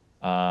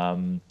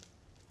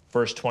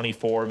 Verse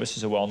 24, this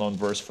is a well-known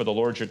verse. For the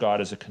Lord your God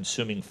is a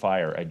consuming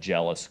fire, a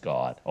jealous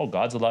God. Oh,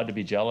 God's allowed to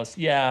be jealous?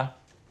 Yeah.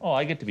 Oh,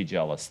 I get to be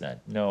jealous then.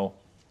 No.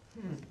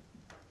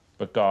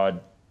 But God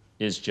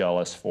is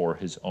jealous for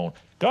his own.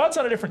 God's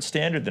on a different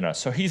standard than us,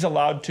 so he's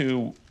allowed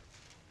to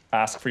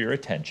ask for your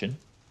attention.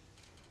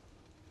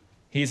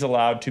 He's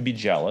allowed to be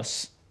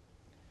jealous.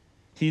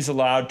 He's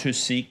allowed to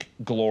seek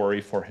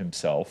glory for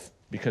himself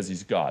because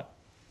he's God.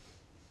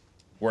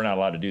 We're not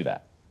allowed to do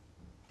that,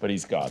 but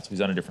he's God, so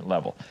he's on a different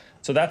level.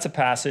 So that's a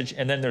passage,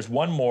 and then there's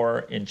one more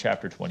in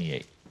chapter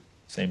 28,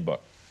 same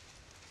book.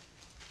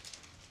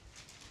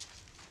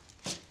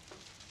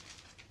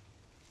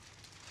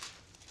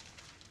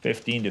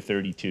 (15 to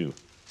 32).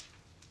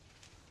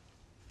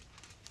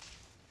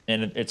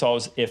 And it's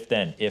always if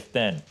then, if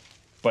then.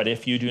 But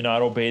if you do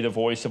not obey the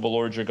voice of the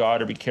Lord your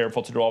God, or be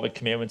careful to do all the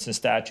commandments and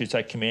statutes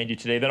I command you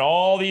today, then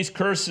all these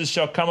curses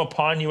shall come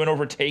upon you and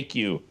overtake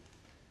you.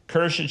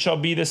 Cursed shall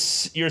be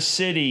your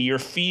city, your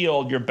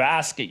field, your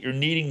basket, your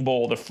kneading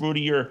bowl, the fruit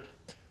of your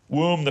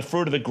womb, the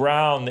fruit of the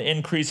ground, the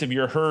increase of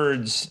your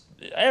herds.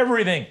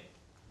 Everything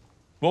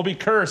will be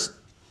cursed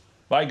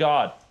by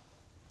God.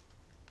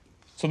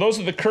 So those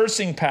are the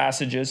cursing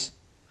passages.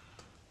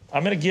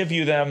 I'm going to give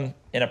you them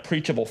in a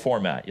preachable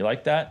format. You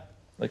like that?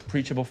 Like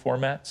preachable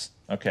formats?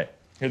 Okay,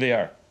 here they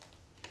are.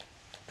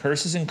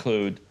 Curses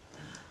include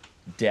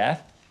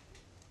death,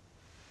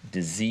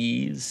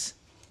 disease,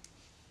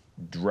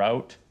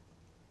 drought,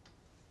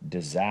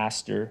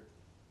 disaster,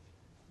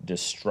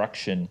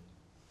 destruction,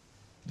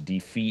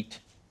 defeat,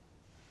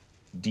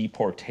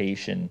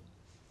 deportation,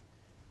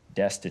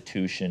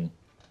 destitution,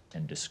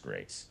 and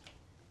disgrace.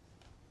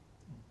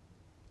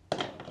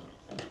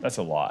 That's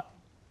a lot.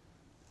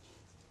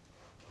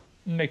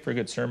 Make for a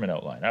good sermon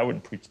outline. I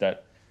wouldn't preach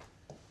that.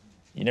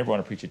 You never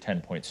want to preach a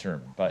 10-point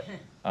sermon, but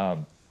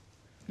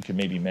we could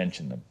maybe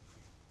mention them.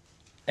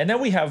 And then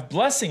we have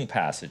blessing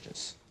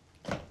passages.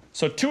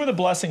 So two of the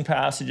blessing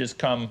passages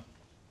come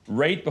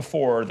right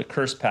before the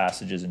curse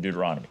passages in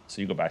Deuteronomy.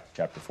 So you go back to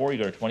chapter 4,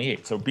 you go to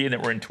 28. So being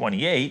that we're in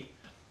 28,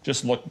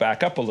 just look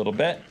back up a little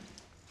bit.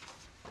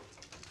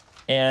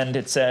 And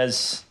it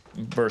says,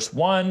 verse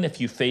 1,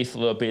 if you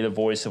faithfully obey the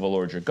voice of the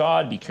Lord your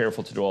God, be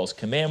careful to do all his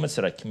commandments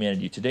that I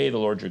commanded you today, the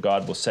Lord your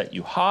God will set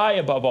you high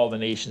above all the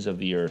nations of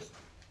the earth.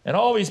 And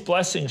all these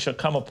blessings shall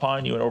come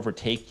upon you and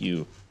overtake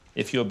you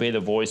if you obey the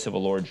voice of the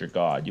Lord your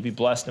God. You'll be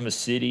blessed in the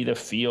city, the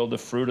field, the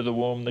fruit of the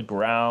womb, the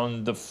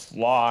ground, the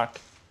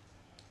flock,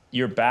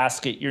 your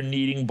basket, your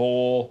kneading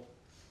bowl.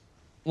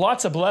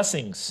 Lots of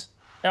blessings.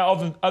 All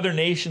the other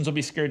nations will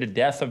be scared to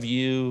death of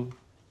you.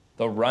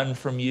 They'll run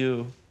from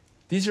you.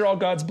 These are all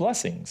God's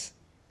blessings.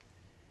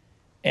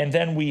 And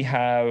then we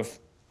have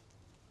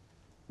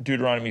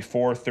Deuteronomy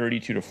 4,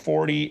 32 to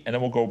 40, and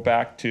then we'll go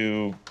back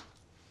to,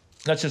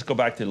 let's just go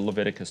back to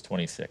Leviticus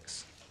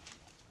 26.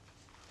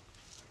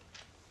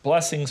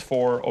 Blessings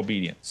for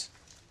obedience.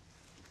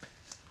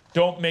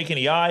 Don't make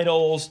any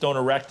idols. Don't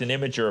erect an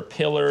image or a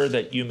pillar,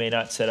 that you may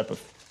not set up a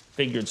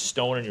figured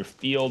stone in your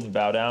field and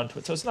bow down to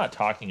it. So it's not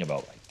talking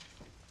about,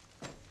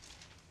 like,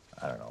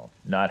 I don't know,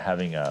 not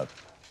having a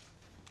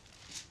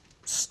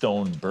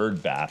stone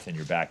bird bath in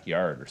your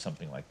backyard or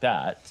something like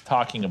that. It's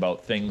talking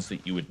about things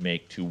that you would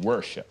make to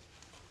worship.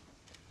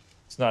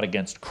 It's not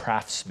against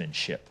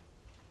craftsmanship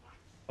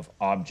of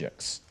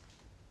objects.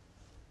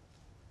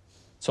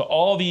 So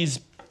all these,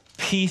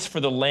 peace for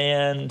the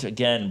land,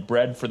 again,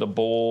 bread for the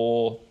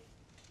bowl.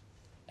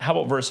 How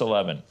about verse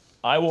 11?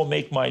 I will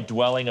make my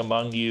dwelling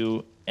among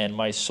you, and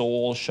my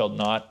soul shall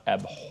not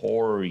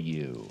abhor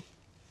you.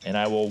 And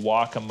I will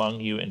walk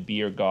among you and be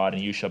your God,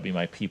 and you shall be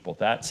my people.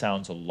 That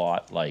sounds a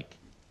lot like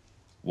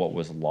what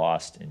was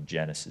lost in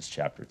Genesis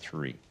chapter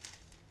 3.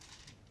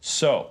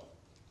 So,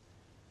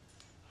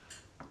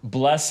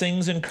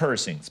 blessings and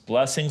cursings,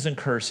 blessings and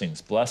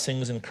cursings,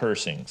 blessings and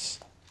cursings.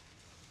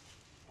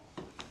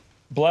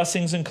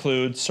 Blessings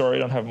include, sorry, I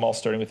don't have them all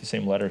starting with the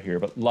same letter here,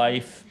 but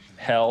life,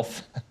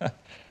 health,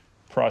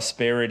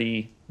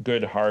 prosperity,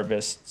 good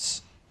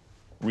harvests,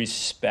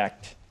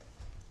 respect,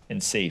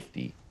 and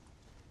safety.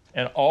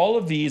 And all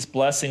of these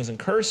blessings and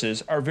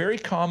curses are very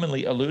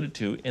commonly alluded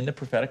to in the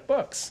prophetic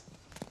books.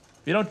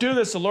 If you don't do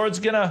this, the Lord's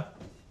going to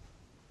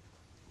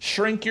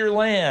shrink your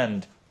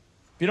land.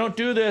 If you don't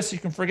do this, you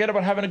can forget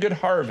about having a good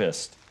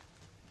harvest.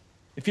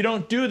 If you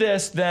don't do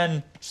this,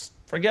 then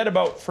forget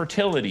about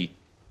fertility.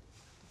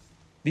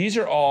 These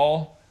are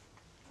all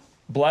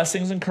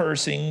blessings and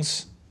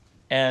cursings,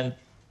 and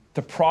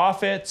the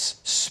prophets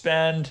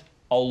spend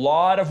a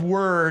lot of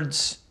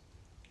words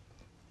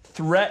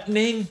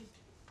threatening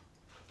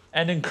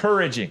and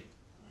encouraging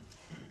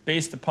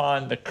based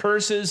upon the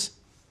curses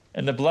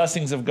and the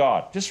blessings of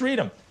God. Just read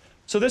them.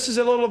 So this is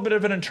a little bit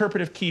of an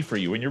interpretive key for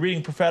you. When you're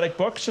reading prophetic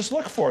books, just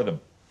look for them.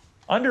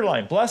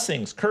 Underline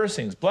blessings,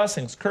 cursings,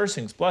 blessings,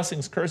 cursings,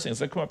 blessings, cursings.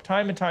 They come up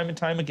time and time and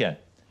time again.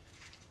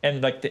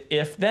 And like the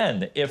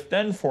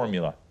if-then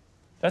formula.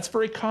 That's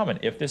very common.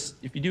 If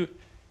you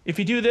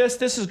do this,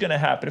 this is going to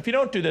happen. If you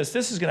don't do this,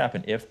 this is going to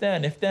happen. If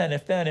then, if then,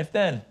 if then, if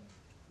then.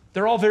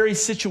 They're all very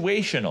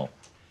situational.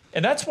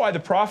 And that's why the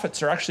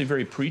prophets are actually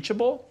very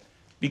preachable,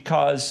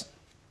 because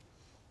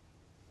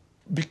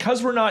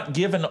we're not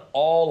given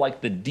all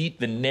like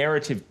the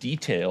narrative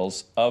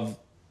details of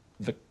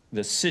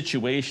the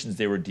situations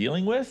they were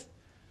dealing with.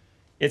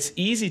 It's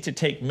easy to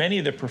take many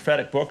of the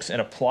prophetic books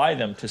and apply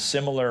them to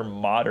similar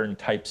modern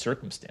type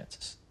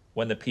circumstances.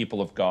 When the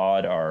people of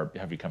God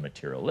have become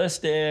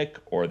materialistic,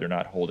 or they're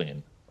not holding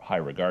in high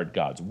regard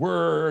God's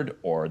word,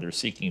 or they're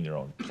seeking their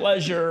own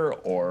pleasure,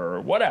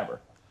 or whatever.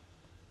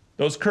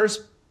 Those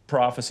curse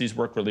prophecies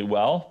work really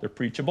well. They're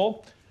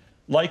preachable.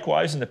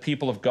 Likewise, when the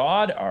people of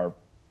God are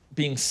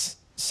being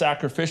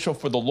sacrificial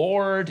for the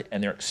Lord,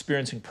 and they're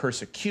experiencing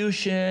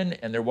persecution,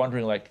 and they're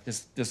wondering, like,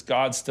 does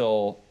God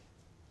still,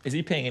 is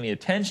he paying any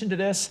attention to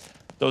this?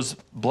 Those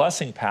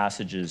blessing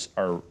passages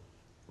are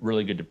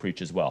really good to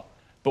preach as well.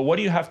 But what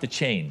do you have to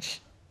change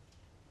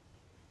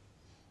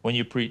when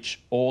you preach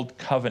old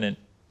covenant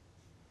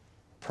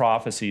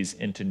prophecies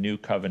into new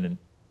covenant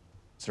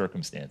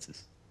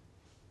circumstances?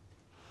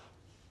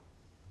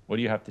 What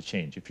do you have to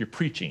change if you're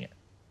preaching it?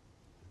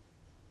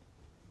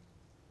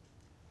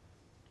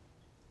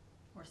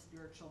 More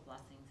spiritual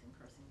blessings and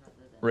cursing rather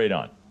than... Right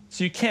on.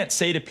 So you can't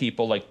say to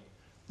people like,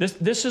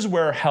 this is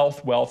where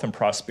health, wealth, and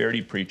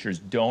prosperity preachers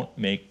don't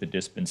make the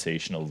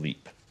dispensational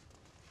leap.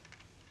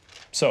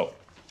 So,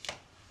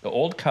 the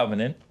old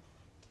covenant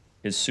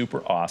is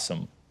super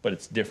awesome, but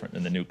it's different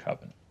than the new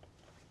covenant.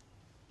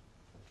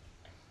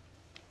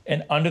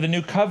 And under the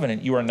new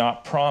covenant, you are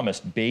not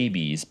promised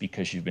babies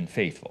because you've been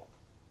faithful.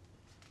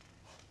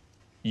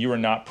 You are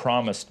not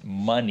promised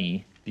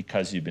money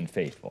because you've been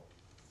faithful.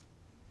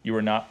 You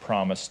are not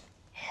promised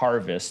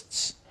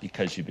harvests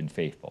because you've been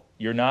faithful.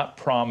 You're not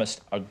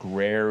promised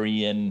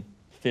agrarian,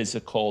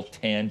 physical,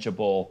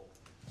 tangible,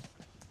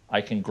 I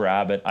can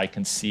grab it, I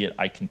can see it,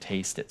 I can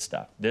taste it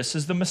stuff. This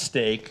is the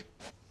mistake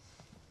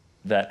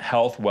that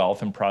health,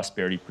 wealth, and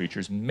prosperity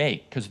preachers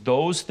make, because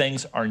those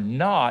things are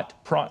not,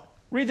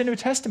 read the New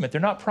Testament,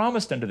 they're not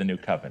promised under the new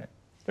covenant.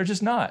 They're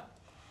just not.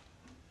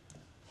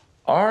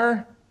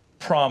 Our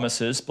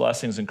promises,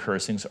 blessings, and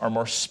cursings are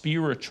more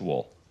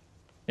spiritual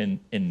in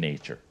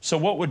nature. So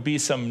what would be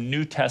some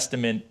New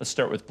Testament, let's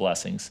start with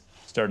blessings,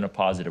 start in a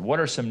positive.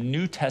 What are some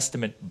New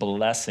Testament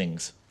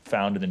blessings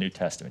found in the New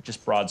Testament?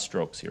 Just broad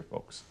strokes here,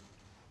 folks.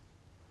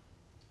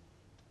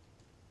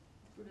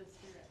 Fruit of the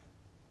Spirit.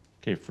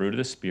 Okay, fruit of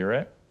the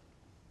Spirit.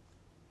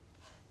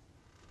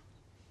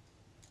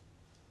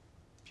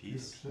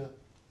 Peace.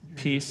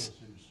 Peace.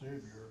 Jesus as your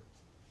Savior,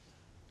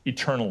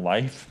 Eternal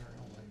life.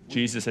 eternal life.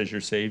 Jesus as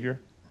your Savior.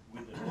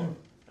 With the Lord.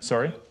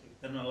 Sorry?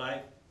 Eternal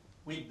life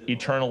with the Lord.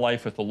 Eternal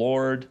life with the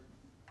Lord.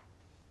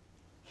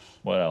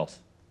 What else?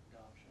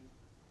 Adoption.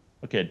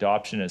 Okay,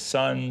 adoption as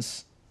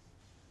sons.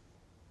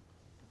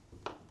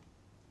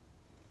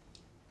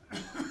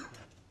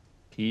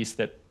 Peace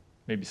that,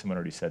 maybe someone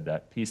already said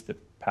that. Peace that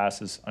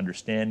passes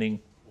understanding.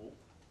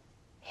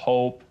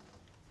 Hope.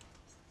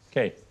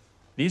 Okay,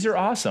 these are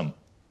awesome.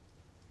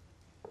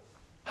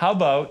 How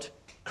about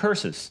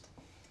curses?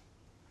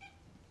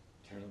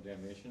 Eternal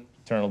damnation.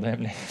 Eternal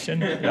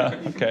damnation. Yeah,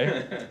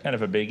 okay. Kind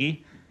of a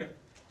biggie.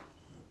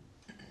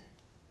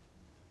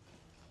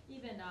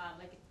 Even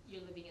like if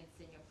you're living in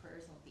sin, your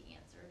prayers won't be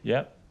answered.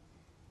 Yep.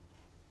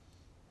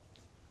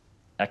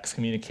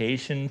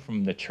 Excommunication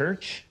from the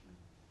church.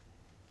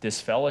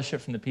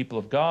 Disfellowship from the people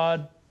of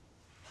God.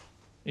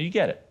 You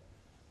get it.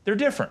 They're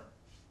different.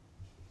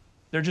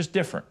 They're just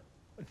different.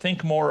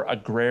 Think more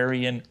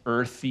agrarian,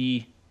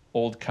 earthy,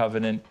 old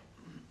covenant,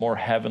 more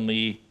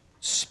heavenly,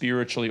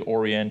 spiritually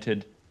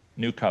oriented,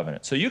 new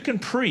covenant. So you can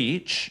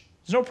preach,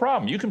 there's no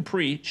problem. You can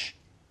preach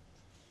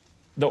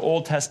the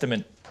Old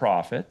Testament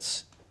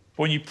prophets.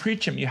 But when you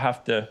preach them, you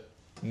have to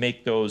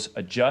make those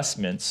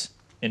adjustments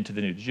into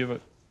the new. Did you have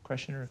a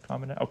question or a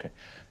comment? Okay.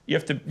 You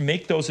have to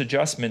make those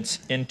adjustments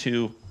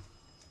into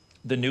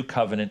the new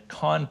covenant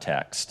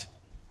context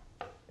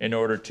in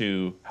order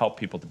to help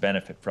people to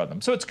benefit from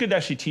them. So it's good to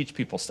actually teach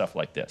people stuff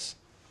like this.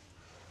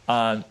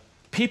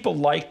 People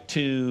like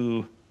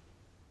to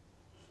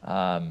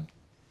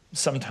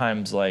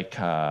sometimes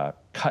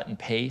cut and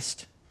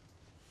paste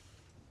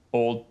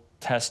Old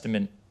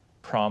Testament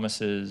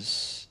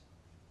promises,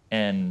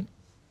 and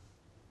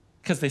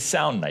because they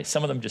sound nice.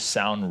 Some of them just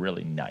sound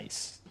really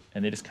nice,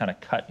 and they just kind of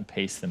cut and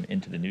paste them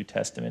into the New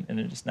Testament, and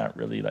they're just not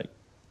really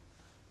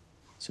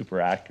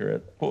super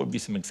accurate. What would be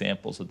some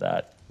examples of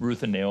that?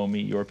 Ruth and Naomi,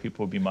 your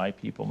people would be my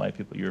people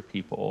your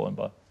people, and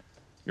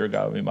your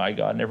God would be my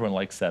God. And everyone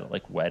likes that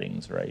at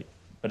weddings, right?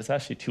 But it's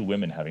actually two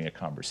women having a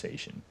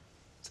conversation.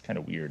 It's kind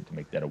of weird to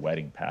make that a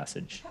wedding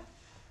passage.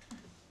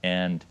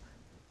 And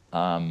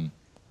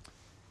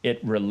it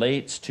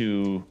relates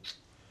to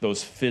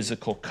those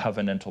physical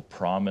covenantal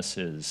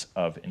promises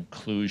of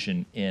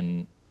inclusion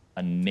in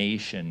a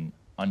nation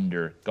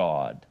under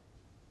God.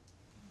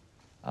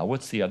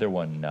 What's the other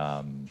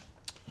one?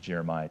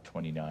 Jeremiah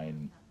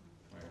 29.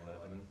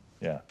 11.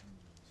 Yeah.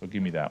 So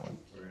give me that one.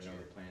 For I know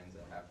the plans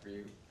I have for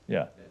you.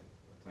 Yeah.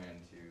 That plan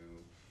to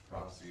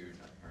prosper you,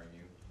 not harm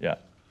you. Yeah.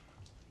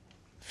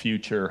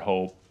 Future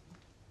hope.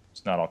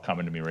 It's not all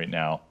coming to me right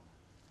now,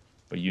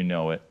 but you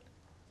know it.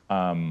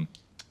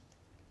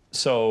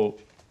 So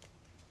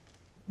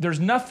there's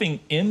nothing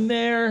in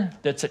there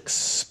that's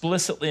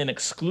explicitly and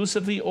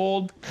exclusively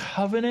Old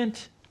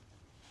Covenant,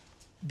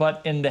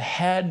 but in the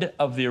head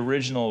of the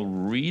original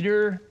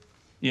reader,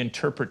 the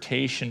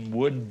interpretation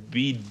would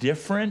be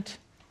different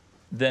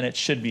than it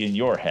should be in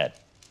your head.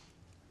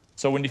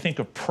 So when you think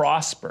of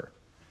prosper,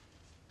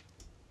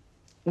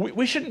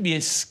 we shouldn't be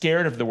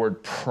scared of the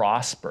word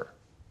prosper,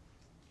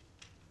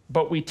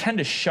 but we tend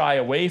to shy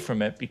away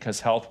from it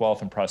because health,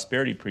 wealth, and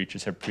prosperity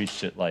preachers have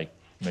preached it like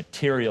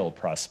material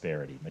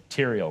prosperity,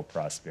 material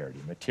prosperity,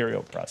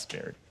 material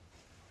prosperity.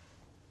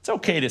 It's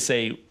okay to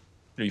say,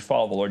 you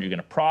follow the Lord, you're going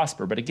to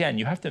prosper. But again,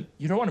 you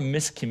don't want to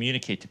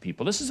miscommunicate to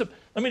people.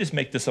 Let me just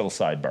make this little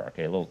sidebar,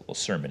 okay, a little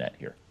sermonette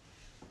here.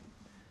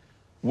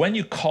 When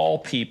you call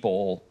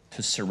people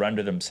to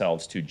surrender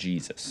themselves to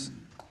Jesus,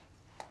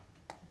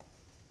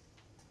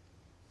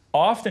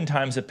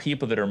 oftentimes the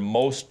people that are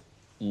most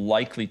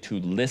likely to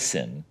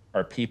listen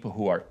are people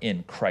who are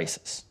in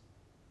crisis.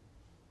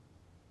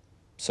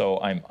 So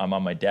I'm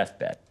on my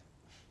deathbed.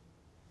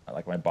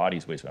 My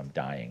body's wasted, I'm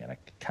dying, and I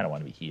kind of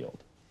want to be healed.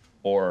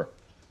 Or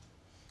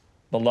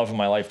the love of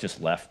my life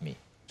just left me,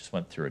 just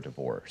went through a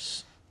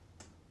divorce.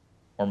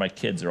 Or my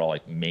kids are all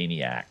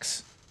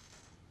maniacs.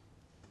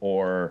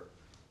 Or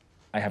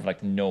I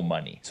have no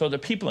money. So the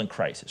people in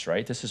crisis,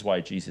 right? This is why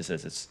Jesus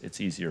says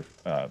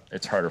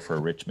it's harder for a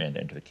rich man to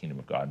enter the kingdom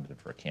of God than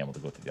for a camel to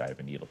go through the eye of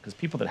a needle. Because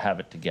people that have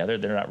it together,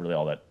 they're not really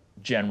all that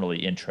generally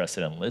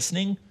interested in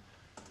listening.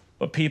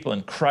 But people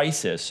in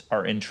crisis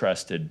are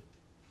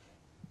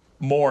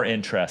more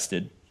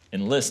interested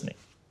in listening.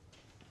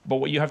 But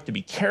what you have to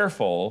be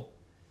careful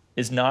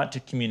is not to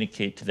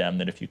communicate to them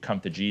that if you come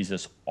to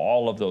Jesus,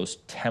 all of those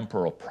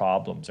temporal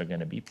problems are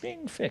going to be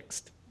being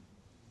fixed.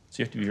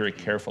 So you have to be very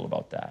careful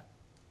about that.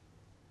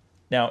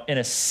 Now, in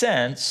a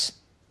sense,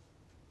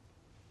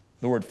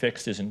 the word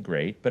fixed isn't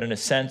great, but in a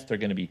sense, they're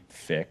going to be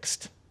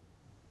fixed,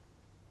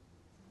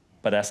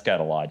 but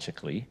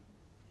eschatologically.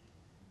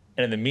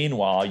 And in the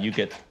meanwhile, you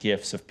get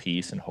gifts of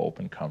peace and hope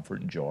and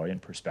comfort and joy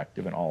and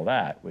perspective and all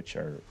that, which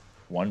are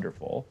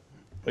wonderful,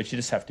 but you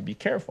just have to be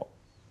careful.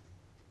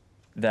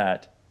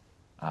 That,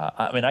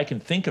 I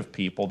can think of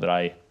people that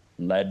I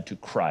led to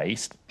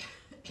Christ,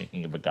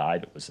 thinking of a guy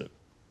that was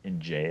in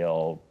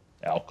jail,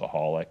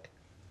 alcoholic,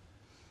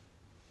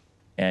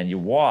 and you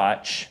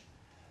watch,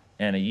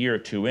 and a year or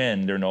two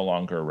in, they're no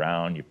longer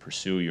around. You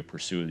pursue.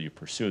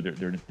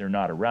 They're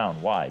not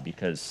around. Why?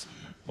 Because,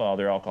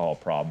 their alcohol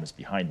problem is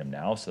behind them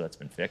now, so that's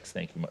been fixed.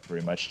 Thank you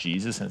very much,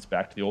 Jesus, and it's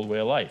back to the old way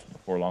of life.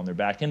 Before long, they're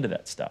back into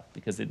that stuff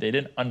because they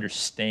didn't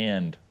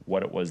understand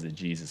what it was that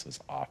Jesus was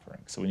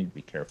offering. So we need to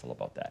be careful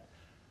about that.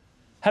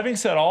 Having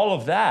said all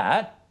of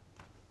that,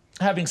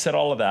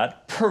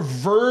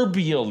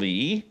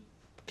 proverbially,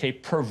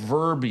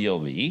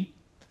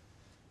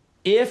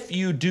 if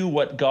you do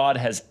what God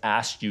has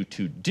asked you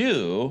to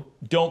do,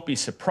 don't be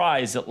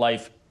surprised that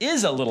life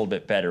is a little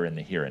bit better in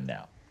the here and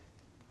now.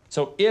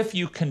 So if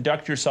you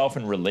conduct yourself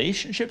in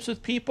relationships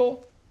with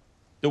people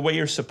the way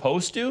you're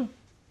supposed to,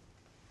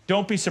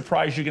 don't be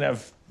surprised you're going to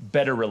have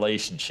better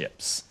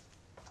relationships.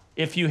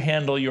 If you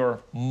handle your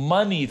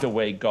money the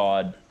way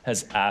God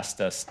has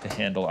asked us to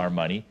handle our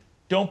money,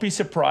 don't be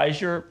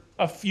surprised you're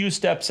a few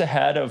steps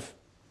ahead of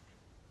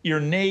your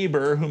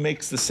neighbor who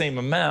makes the same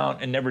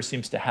amount and never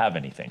seems to have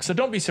anything. So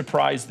don't be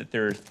surprised that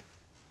there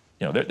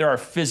are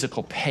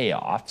physical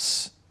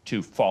payoffs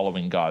to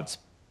following God's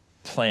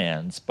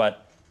plans,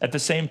 but at the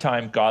same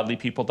time, godly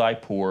people die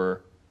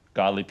poor.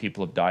 Godly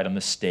people have died on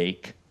the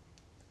stake.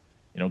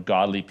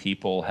 Godly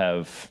people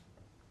have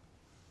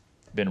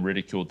been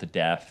ridiculed to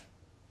death.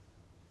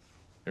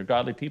 They're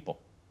godly people.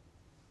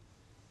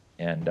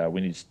 and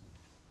we need,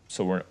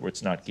 so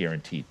it's not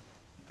guaranteed.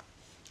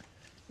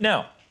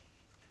 Now,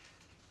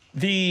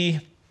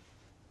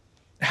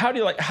 how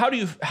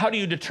do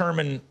you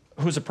determine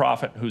who's a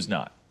prophet, who's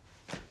not?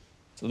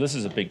 So this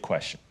is a big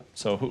question.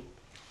 So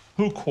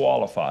who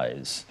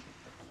qualifies?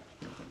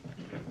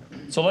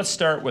 So let's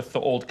start with the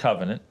Old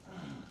Covenant.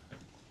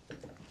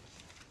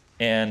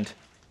 And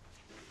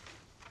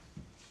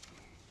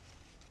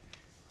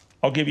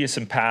I'll give you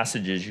some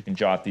passages. You can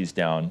jot these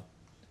down.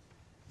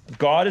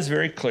 God is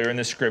very clear in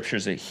the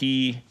scriptures that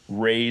he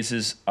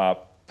raises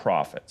up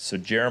prophets. So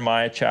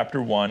Jeremiah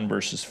chapter 1,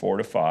 verses 4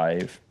 to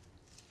 5.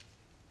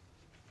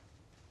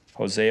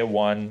 Hosea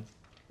 1,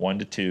 1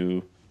 to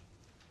 2.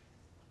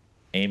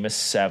 Amos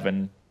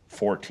 7,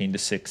 14 to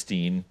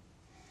 16.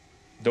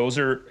 Those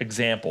are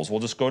examples. We'll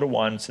just go to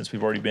one since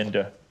we've already been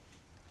to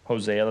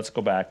Hosea. Let's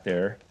go back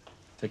there.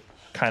 I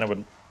kind of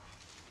would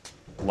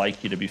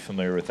like you to be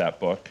familiar with that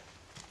book.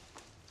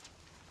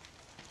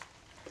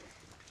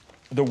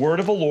 The word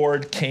of the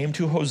Lord came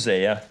to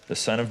Hosea, the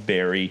son of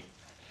Beri.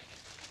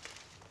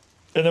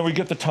 And then we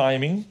get the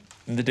timing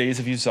in the days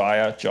of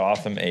Uzziah,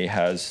 Jotham,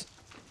 Ahaz,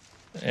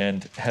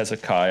 and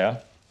Hezekiah,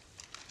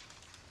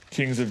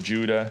 kings of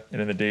Judah,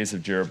 and in the days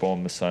of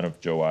Jeroboam, the son of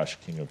Joash,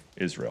 king of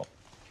Israel.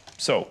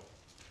 So,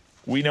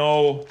 we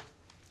know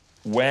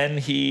when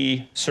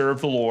he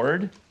served the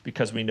Lord,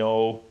 because we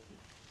know,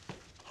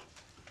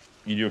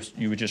 you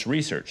would just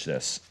research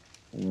this.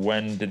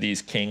 When did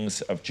these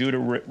kings of Judah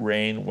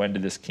reign? When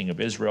did this king of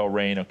Israel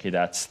reign? Okay,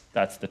 that's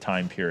the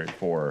time period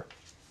for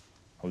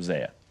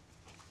Hosea.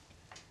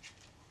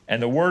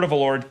 And the word of the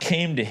Lord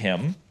came to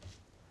him.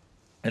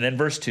 And then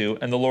verse 2,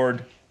 and the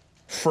Lord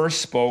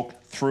first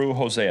spoke through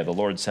Hosea. The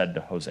Lord said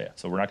to Hosea.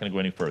 So we're not going to go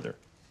any further.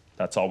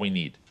 That's all we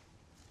need.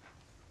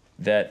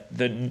 That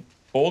the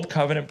Old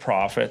Covenant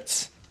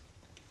prophets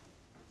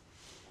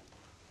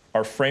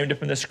are framed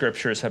up in the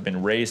scriptures, have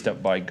been raised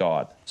up by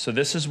God. So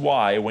this is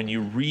why when you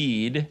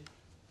read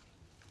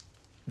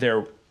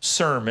their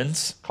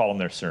sermons, call them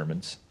their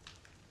sermons,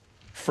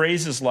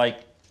 phrases like,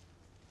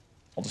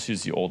 I'll just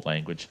use the old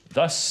language,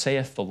 thus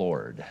saith the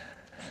Lord,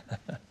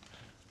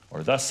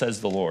 or thus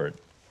says the Lord,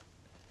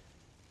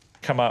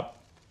 come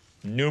up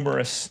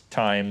numerous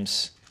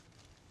times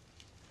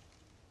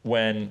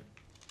when,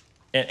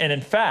 and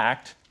in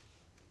fact,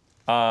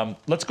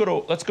 let's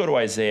go to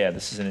Isaiah.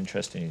 This is an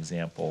interesting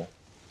example.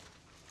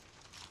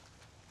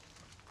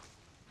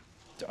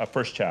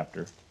 First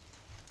chapter.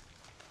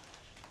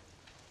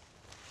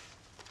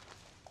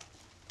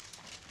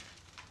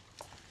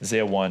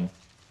 Isaiah 1.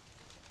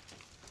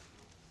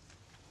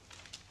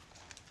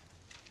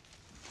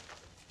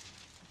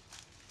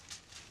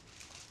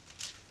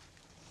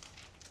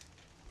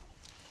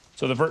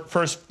 So the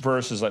first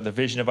verse is like the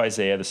vision of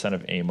Isaiah, the son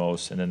of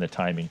Amos, and then the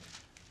timing.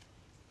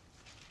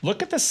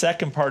 Look at the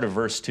second part of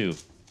verse 2.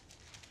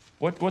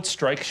 What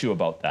strikes you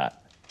about that?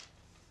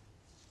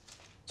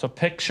 So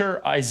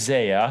picture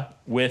Isaiah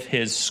with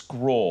his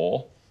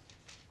scroll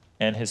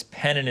and his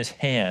pen in his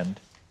hand,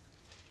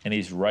 and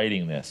he's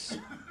writing this.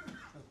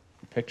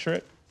 Picture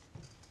it?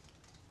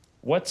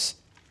 What's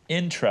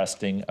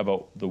interesting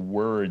about the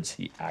words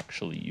he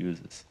actually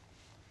uses?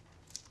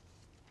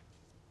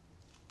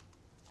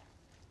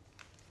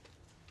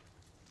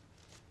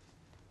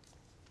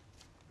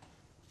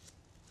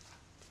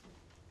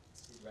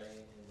 He's writing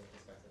in the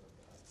perspective of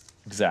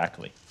God.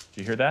 Exactly.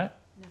 Do you hear that?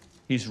 No.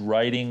 He's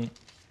writing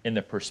in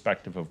the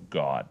perspective of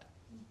God.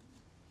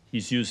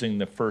 He's using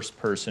the first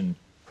person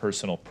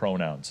personal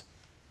pronouns.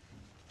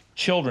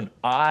 Children,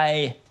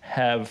 I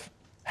have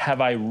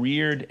I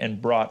reared and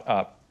brought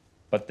up,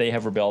 but they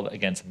have rebelled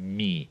against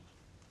me.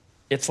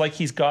 It's like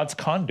he's God's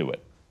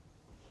conduit.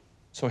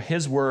 So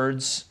his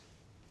words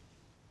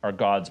are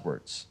God's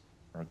words,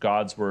 or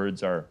God's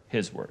words are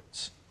his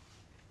words.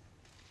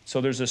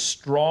 So there's a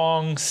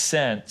strong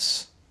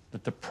sense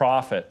that the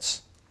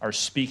prophets are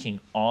speaking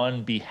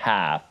on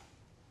behalf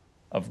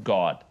of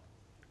God.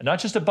 And not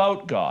just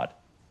about God,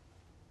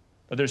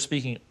 but they're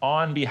speaking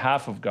on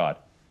behalf of God.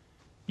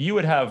 You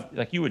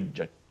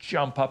would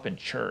jump up in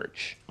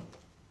church,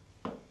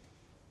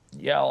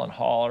 yell and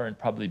holler, and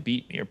probably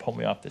beat me or pull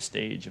me off the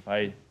stage if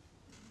I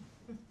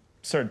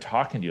started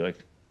talking to you,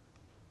 like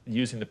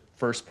using the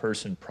first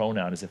person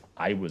pronoun as if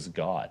I was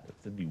God.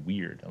 That'd be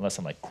weird, unless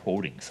I'm like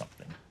quoting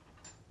something.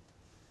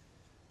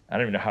 I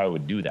don't even know how I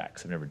would do that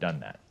because I've never done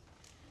that.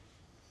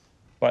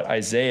 But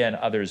Isaiah and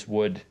others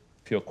would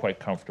feel quite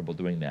comfortable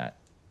doing that.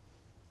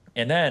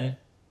 And then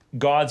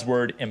God's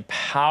word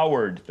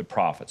empowered the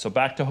prophet. So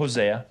back to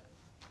Hosea.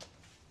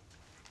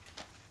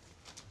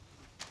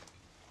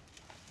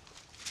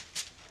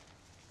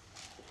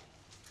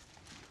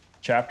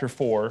 Chapter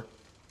 4,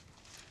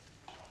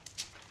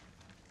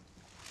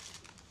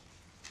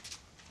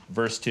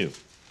 verse 2.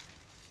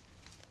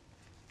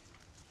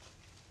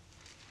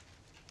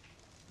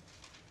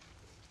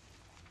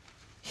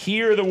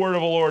 Hear the word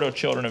of the Lord, O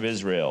children of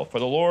Israel, for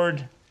the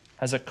Lord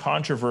has a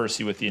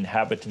controversy with the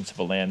inhabitants of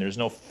a land. There's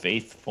no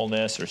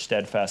faithfulness or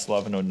steadfast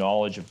love and no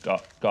knowledge of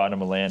God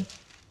in a land.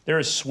 There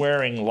is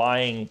swearing,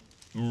 lying,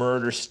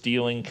 murder,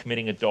 stealing,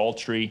 committing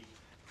adultery,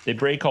 They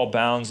break all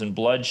bounds, and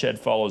bloodshed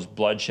follows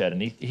bloodshed.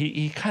 And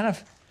he kind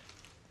of...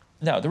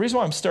 Now, the reason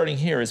why I'm starting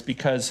here is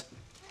because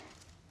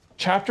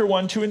chapter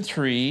 1, 2, and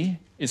 3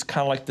 is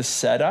kind of like the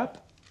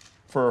setup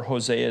for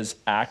Hosea's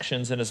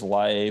actions in his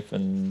life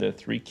and the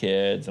 3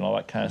 kids and all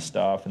that kind of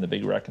stuff and the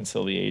big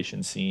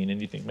reconciliation scene.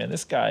 And you think, man,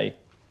 this guy,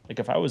 like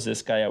if I was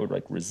this guy, I would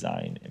like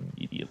resign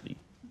immediately.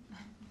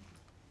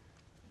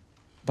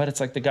 But it's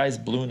like the guy's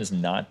balloon is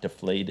not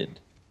deflated.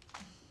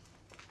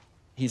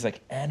 He's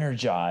like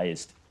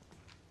energized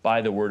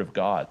by the word of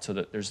God, so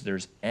that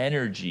there's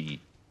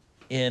energy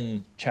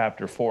in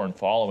chapter 4 and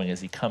following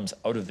as he comes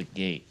out of the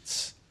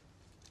gates.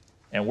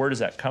 And where does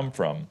that come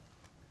from?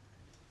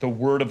 The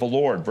word of the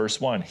Lord,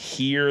 verse 1.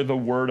 Hear the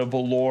word of the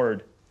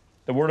Lord.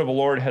 The word of the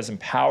Lord has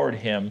empowered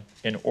him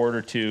in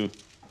order to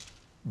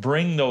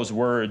bring those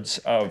words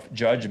of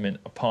judgment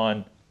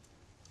upon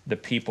the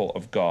people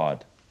of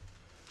God.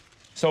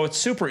 So it's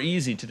super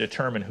easy to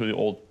determine who the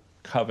old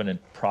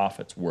covenant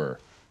prophets were.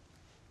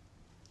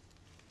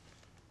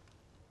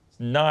 It's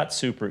not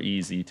super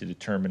easy to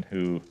determine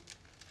who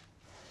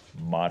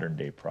modern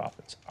day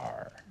prophets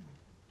are.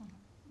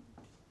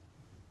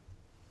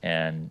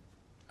 And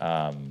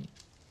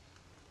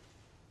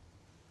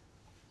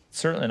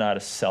certainly not a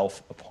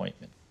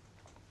self-appointment.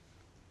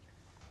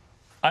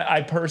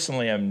 I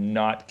personally am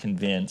not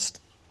convinced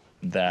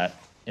that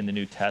in the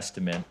New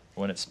Testament,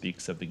 when it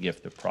speaks of the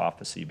gift of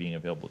prophecy being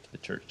available to the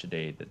church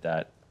today,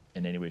 that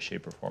in any way,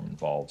 shape, or form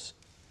involves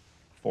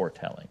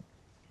foretelling.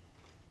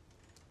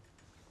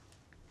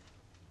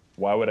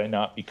 Why would I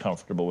not be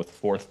comfortable with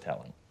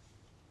foretelling?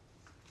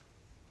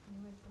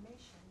 New information.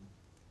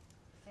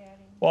 Adding.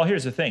 Well,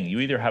 here's the thing.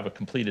 You either have a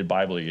completed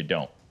Bible or you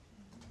don't.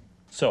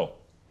 So,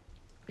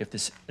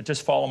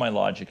 just follow my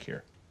logic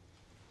here.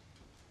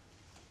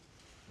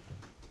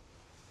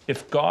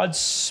 If God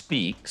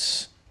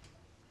speaks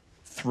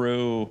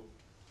through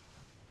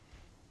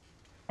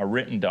a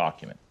written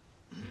document,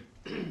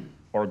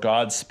 or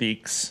God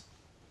speaks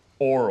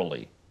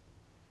orally,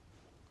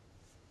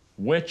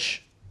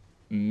 which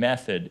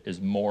method is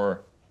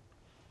more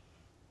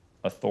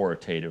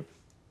authoritative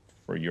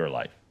for your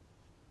life?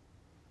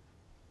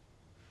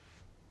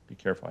 Be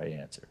careful how you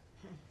answer.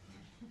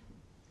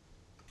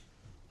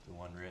 The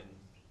one written.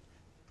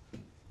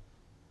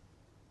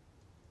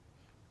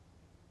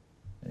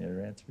 Any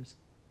other answers?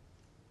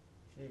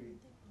 Maybe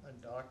a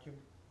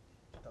document.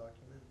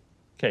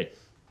 Okay,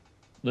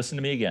 listen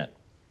to me again.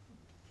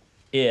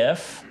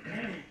 If,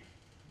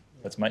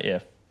 that's my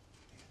if,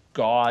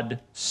 God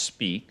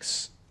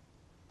speaks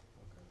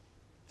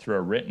through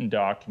a written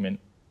document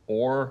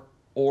or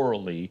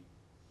orally,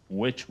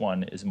 which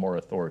one is more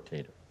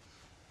authoritative?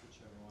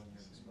 Whichever one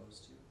you're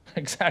exposed to.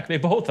 Exactly,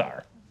 both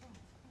are.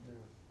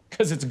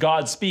 Because it's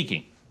God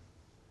speaking.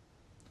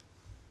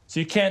 So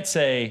you can't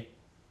say,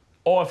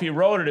 oh, if he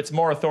wrote it, it's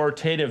more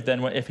authoritative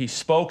than if he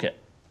spoke it.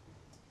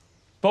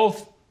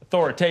 Both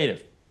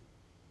authoritative.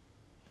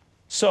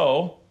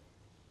 So,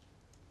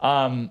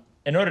 in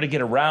order to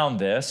get around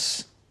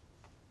this,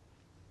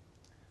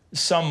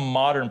 some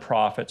modern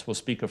prophets will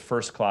speak of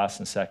first-class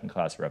and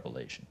second-class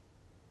revelation.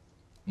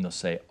 And they'll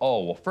say,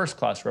 oh, well,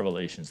 first-class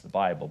revelation is the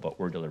Bible, but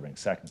we're delivering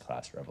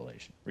second-class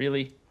revelation.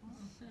 Really?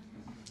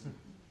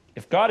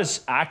 If God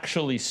is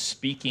actually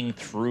speaking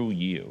through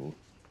you,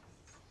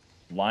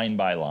 line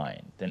by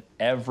line, then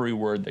every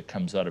word that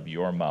comes out of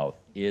your mouth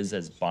is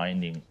as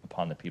binding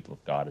upon the people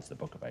of God as the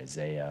book of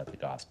Isaiah, the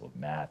Gospel of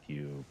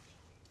Matthew,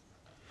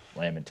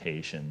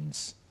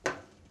 Lamentations.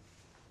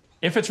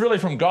 If it's really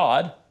from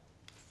God.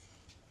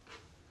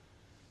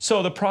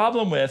 So the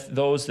problem with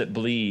those that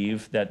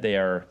believe that they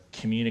are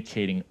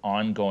communicating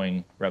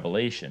ongoing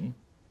revelation,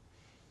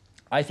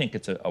 I think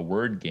it's a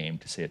word game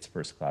to say it's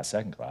first class,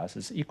 second class.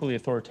 It's equally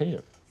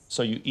authoritative.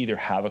 So you either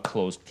have a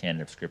closed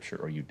canon of Scripture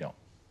or you don't.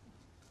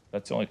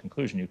 That's the only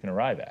conclusion you can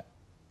arrive at.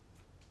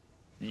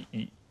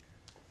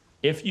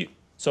 If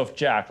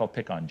Jack, I'll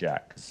pick on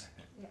Jack because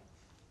Yeah.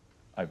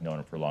 I've known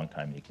him for a long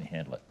time and he can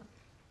handle it.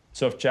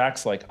 So if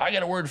Jack's like, I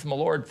got a word from the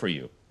Lord for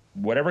you,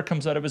 whatever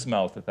comes out of his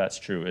mouth, if that's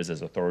true, is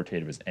as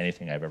authoritative as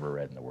anything I've ever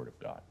read in the Word of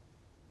God.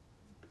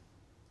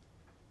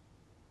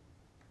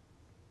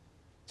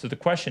 So the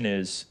question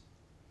is,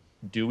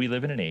 do we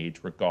live in an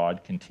age where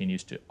God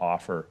continues to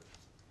offer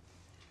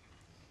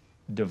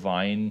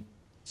divine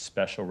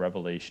special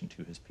revelation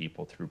to his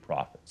people through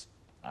prophets?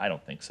 I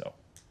don't think so.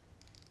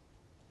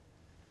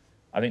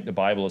 I think the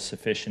Bible is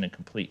sufficient and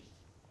complete.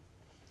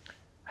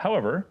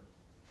 However,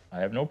 I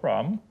have no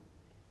problem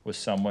with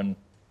someone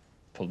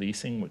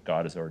policing what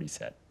God has already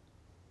said.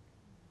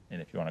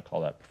 And if you want to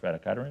call that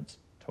prophetic utterance,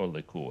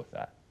 totally cool with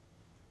that.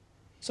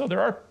 So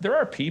there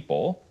are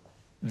people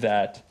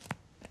that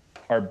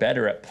are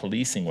better at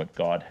policing what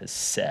God has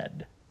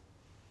said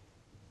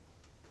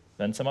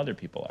than some other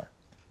people are.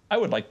 I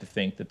would like to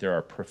think that there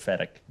are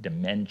prophetic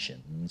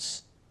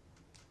dimensions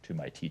to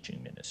my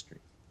teaching ministry.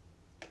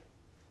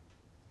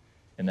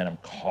 And then I'm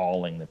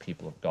calling the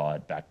people of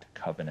God back to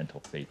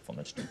covenantal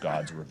faithfulness to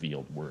God's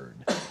revealed word.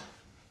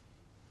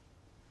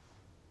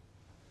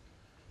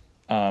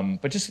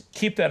 But just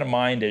keep that in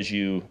mind as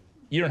you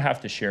you don't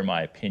have to share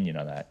my opinion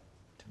on that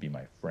to be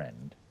my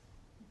friend,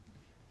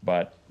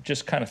 but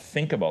just kind of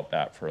think about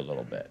that for a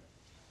little bit.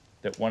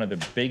 That one of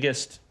the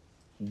biggest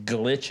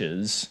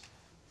glitches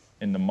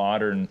in the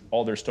modern,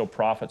 oh, there's still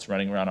prophets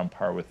running around on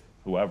par with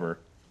whoever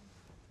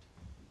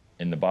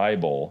in the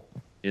Bible,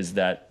 is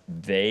that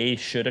they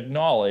should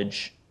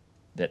acknowledge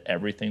that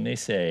everything they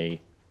say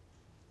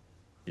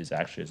is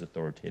actually as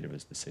authoritative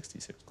as the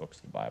 66 books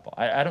of the Bible.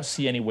 I don't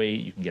see any way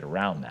you can get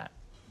around that,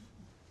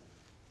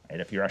 right,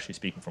 if you're actually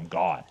speaking from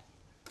God.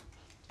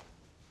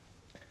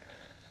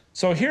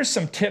 So here's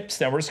some tips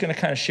then. We're just going to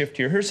kind of shift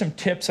here. Here's some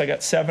tips. I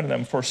got 7 of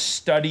them for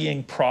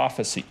studying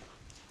prophecy.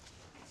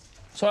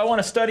 So I want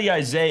to study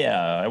Isaiah.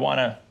 I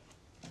want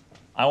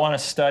to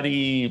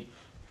study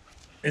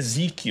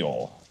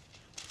Ezekiel.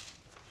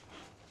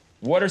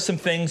 What are some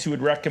things you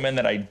would recommend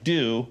that I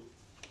do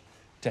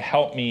to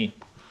help me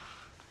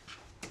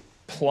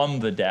plumb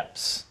the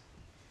depths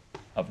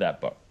of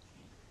that book?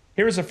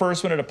 Here's the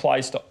first one. It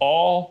applies to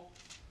all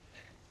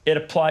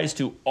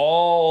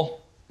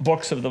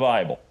books of the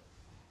Bible.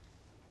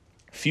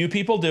 Few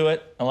people do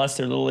it unless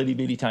they're little itty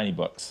bitty tiny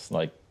books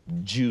like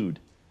Jude.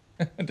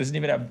 It doesn't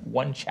even have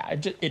one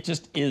chapter. It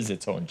just is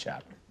its own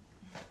chapter.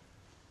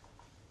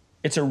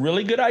 It's a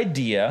really good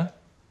idea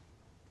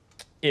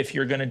if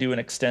you're going to do an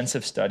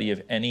extensive study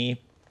of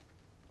any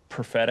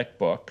prophetic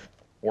book,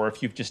 or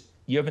if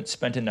you haven't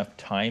spent enough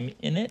time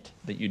in it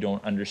that you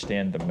don't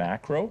understand the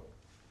macro.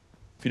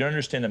 If you don't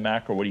understand the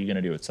macro, what are you going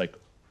to do? It's like,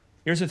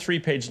 here's a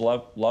 3-page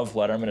love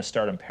letter. I'm going to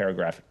start on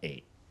paragraph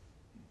 8.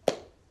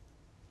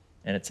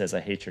 And it says, I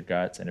hate your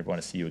guts, I never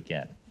want to see you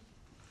again.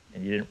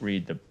 And you didn't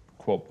read the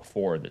quote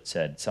before that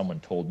said,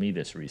 someone told me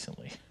this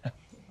recently.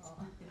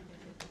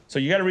 So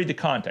you got to read the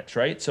context,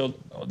 right? So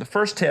the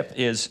first tip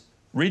is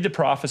read the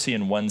prophecy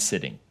in one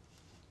sitting.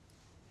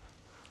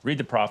 Read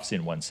the prophecy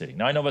in one sitting.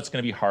 Now, I know that's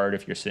going to be hard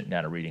if you're sitting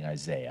down and reading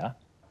Isaiah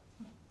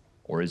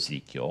or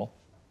Ezekiel.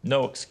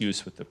 No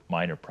excuse with the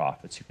minor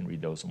prophets. You can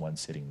read those in one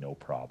sitting, no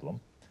problem.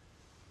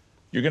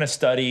 You're going to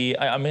study,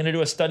 I'm going to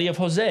do a study of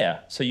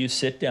Hosea. So you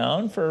sit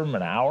down for an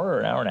hour or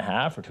an hour and a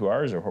half or 2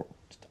 hours, or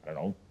I don't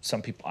know,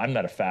 some people, I'm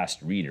not a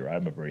fast reader.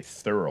 I'm a very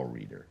thorough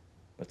reader.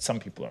 But some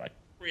people are like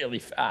really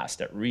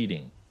fast at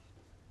reading.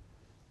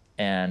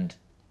 And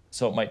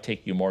so it might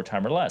take you more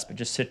time or less, but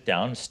just sit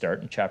down and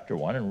start in chapter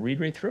 1 and read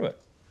right through it.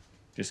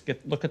 Just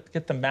get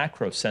the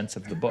macro sense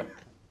of the book.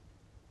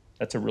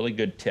 That's a really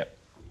good tip.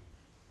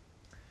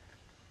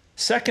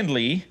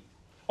 Secondly,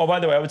 oh, by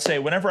the way, I would say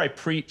whenever I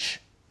preach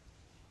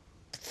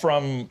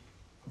from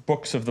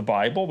books of the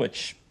Bible,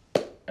 which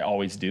I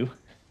always do,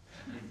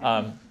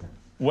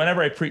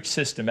 whenever I preach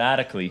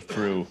systematically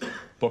through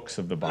books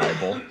of the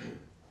Bible,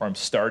 or I'm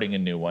starting a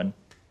new one,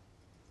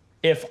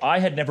 if I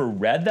had never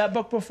read that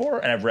book before,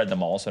 and I've read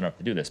them all, so I don't have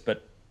to do this,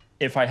 but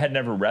if I had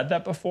never read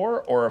that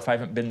before, or if I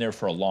haven't been there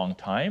for a long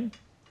time,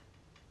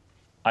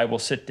 I will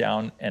sit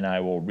down and I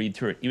will read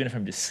through it, even if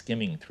I'm just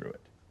skimming through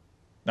it.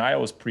 Now, I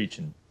always preach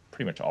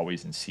pretty much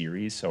always in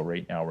series, so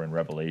right now we're in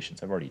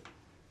Revelations. I've already,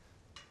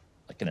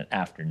 like in an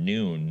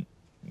afternoon,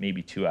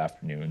 maybe 2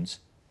 afternoons,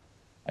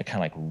 I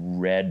kind of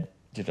like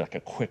did like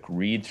a quick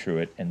read through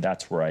it, and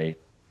that's where I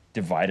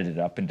divided it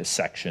up into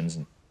sections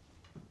and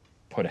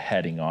put a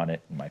heading on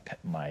it in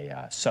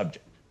my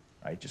subject,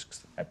 right? Just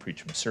 'cause I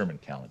preach from a sermon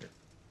calendar.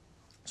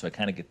 So I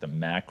kind of get the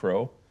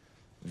macro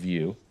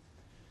view.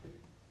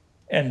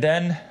 And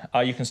then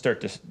you can start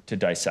to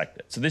dissect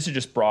it. So this is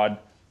just broad.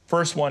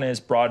 First one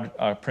is broad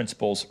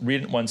principles,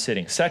 read it in one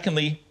sitting.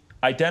 Secondly,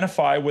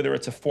 identify whether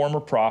it's a former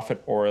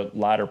prophet or a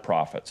latter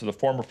prophet. So the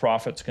former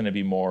prophet's going to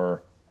be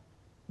more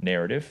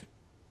narrative,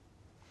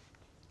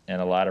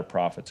 and a latter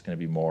prophet's going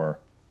to be more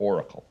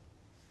oracle.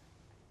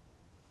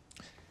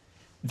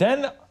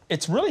 Then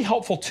it's really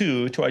helpful,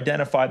 too, to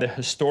identify the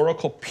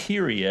historical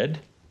period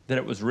that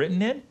it was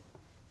written in,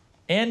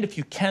 and if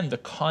you can, the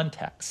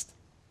context.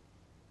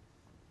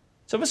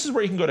 So this is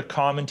where you can go to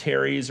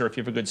commentaries, or if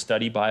you have a good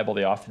study Bible,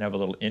 they often have a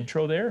little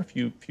intro there, a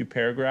few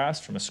paragraphs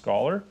from a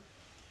scholar.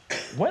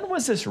 When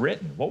was this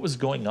written? What was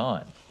going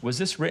on? Was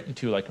this written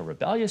to like a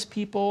rebellious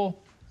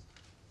people?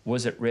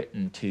 Was it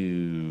written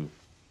to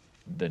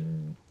the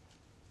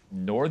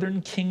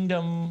northern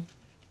kingdom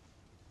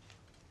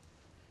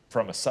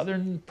from a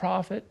southern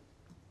prophet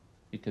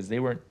because they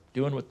weren't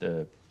doing what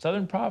the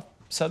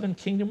southern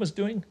kingdom was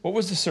doing? What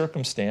was the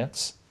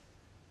circumstance?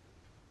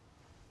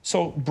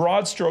 So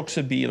broad strokes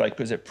would be like,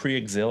 is it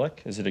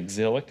pre-exilic? Is it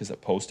exilic? Is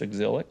it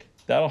post-exilic?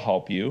 That'll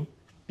help you,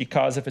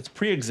 because if it's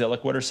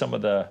pre-exilic, what are some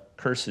of the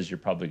curses you're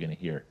probably going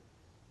to hear?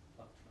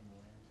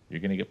 You're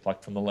going to get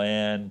plucked from the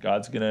land.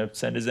 God's going to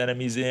send his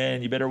enemies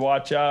in. You better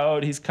watch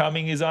out. He's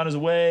coming. He's on his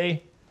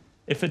way.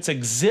 If it's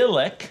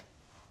exilic,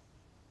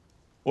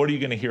 what are you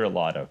going to hear a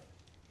lot of?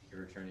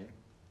 You're returning.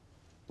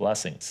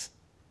 Blessings.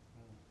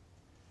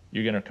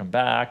 You're going to come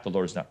back. The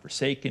Lord's not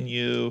forsaken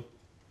you.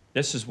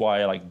 This is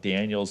why I like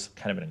Daniel's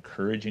kind of an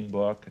encouraging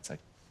book. It's like,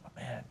 oh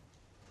man.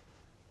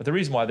 But the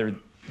reason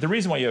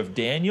why you have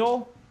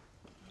Daniel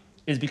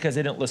is because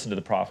they didn't listen to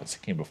the prophets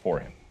that came before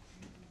him.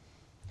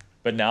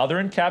 But now they're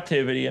in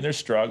captivity and they're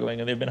struggling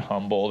and they've been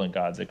humbled, and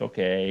God's like,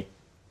 okay,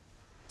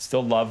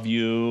 still love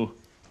you.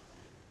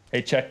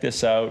 Hey, check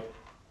this out.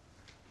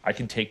 I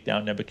can take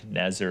down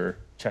Nebuchadnezzar.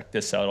 Check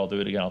this out. I'll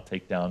do it again. I'll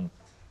take down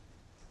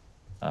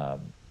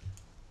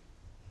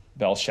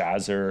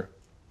Belshazzar.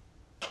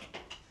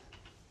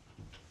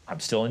 I'm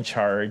still in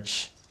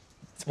charge.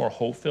 It's more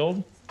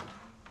hope-filled.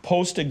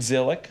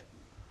 Post-exilic.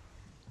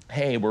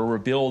 Hey, we're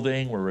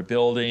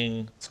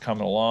rebuilding. It's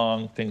coming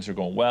along. Things are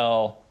going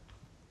well.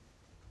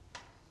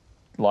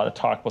 A lot of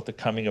talk about the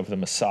coming of the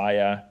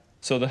Messiah.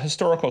 So the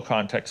historical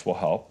context will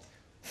help.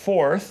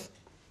 Fourth,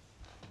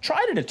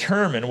 try to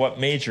determine what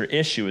major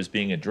issue is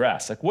being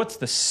addressed. Like, what's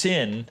the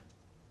sin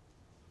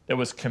that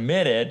was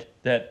committed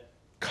that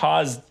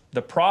caused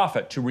the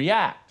prophet to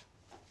react?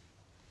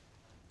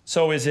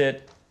 So is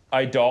it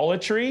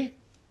idolatry?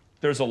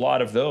 There's a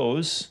lot of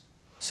those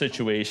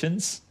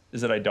situations.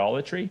 Is it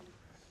idolatry?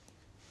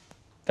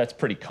 That's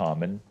pretty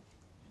common.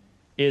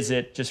 Is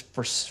it just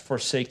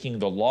forsaking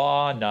the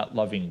law, not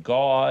loving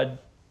God?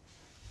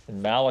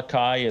 In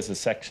Malachi is a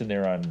section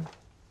there on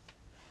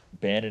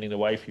abandoning the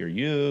wife of your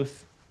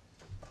youth.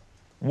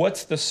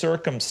 What's the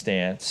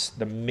circumstance,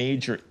 the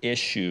major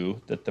issue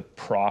that the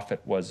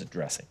prophet was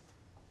addressing?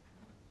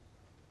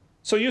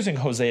 So using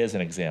Hosea as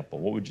an example,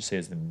 what would you say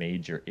is the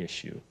major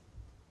issue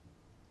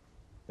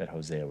that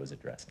Hosea was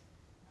addressing?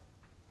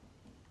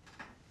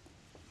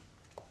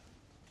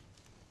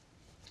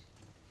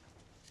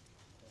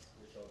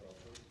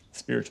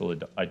 Spiritual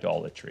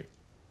idolatry.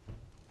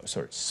 Oh,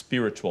 sorry,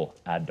 spiritual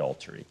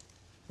adultery,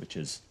 which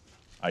is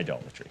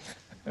idolatry.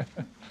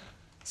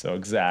 So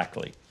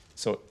exactly.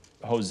 So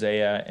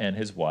Hosea and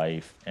his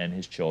wife and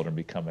his children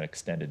become an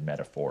extended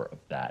metaphor of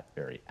that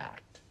very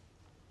act.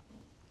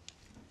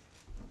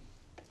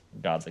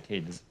 God's like, hey,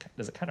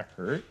 does it kind of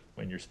hurt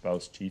when your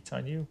spouse cheats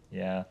on you?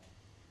 Yeah,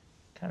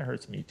 kind of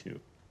hurts me too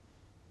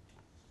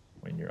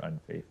when you're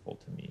unfaithful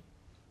to me.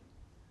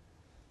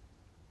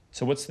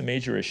 So what's the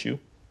major issue?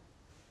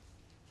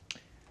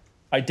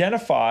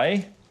 Identify,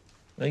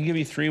 let me give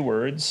you 3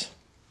 words: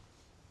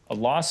 a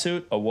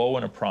lawsuit, a woe,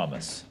 and a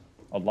promise.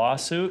 A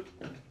lawsuit,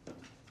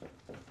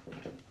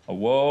 a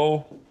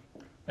woe,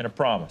 and a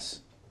promise.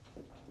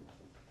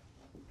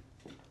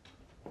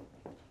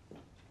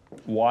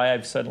 Why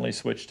I've suddenly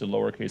switched to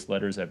lowercase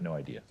letters, I have no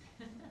idea.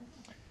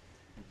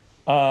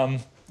 A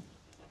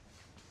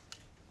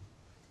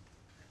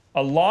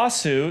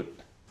lawsuit,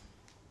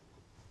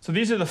 so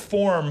these are the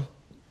forms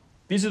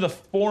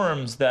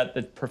that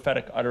the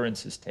prophetic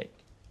utterances take.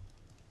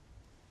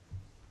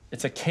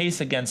 It's a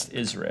case against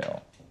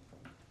Israel.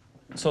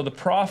 So the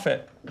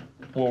prophet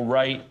will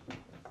write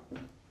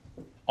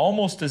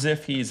almost as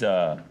if he's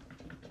a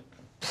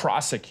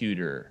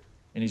prosecutor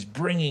and he's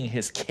bringing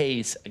his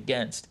case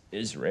against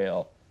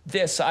Israel.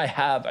 This I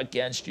have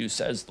against you,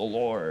 says the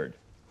Lord.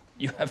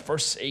 You have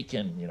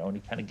forsaken, and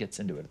he kind of gets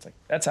into it. It's like,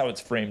 that's how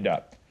it's framed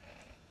up.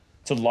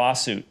 It's a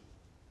lawsuit.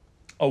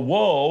 A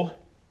woe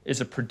is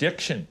a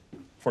prediction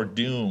for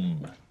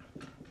doom.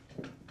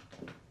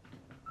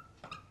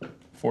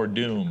 For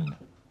doom.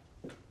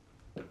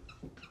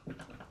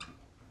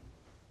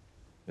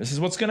 This is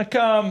what's going to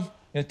come.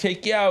 Going to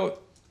take you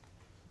out.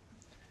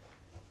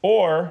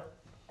 Or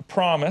a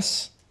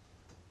promise.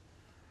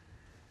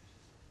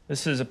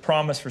 This is a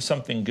promise for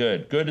something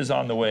good. Good is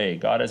on the way.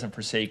 God hasn't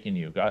forsaken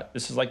you.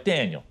 This is like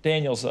Daniel.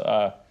 Daniel's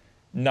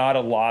not a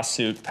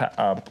lawsuit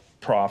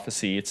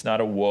prophecy. It's not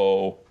a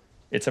woe.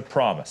 It's a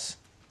promise.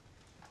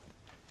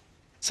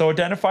 So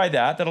identify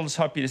that. That'll just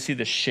help you to see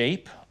the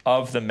shape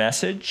of the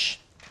message.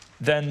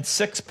 Then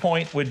 6th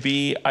point would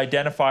be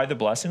identify the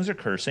blessings or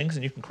cursings,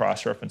 and you can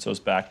cross-reference those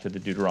back to the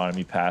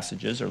Deuteronomy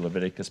passages or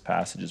Leviticus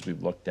passages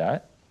we've looked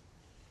at.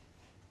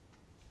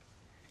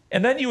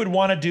 And then you would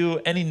want to do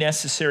any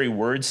necessary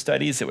word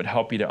studies that would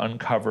help you to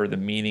uncover the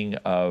meaning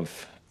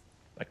of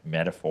like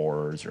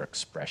metaphors or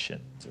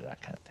expressions or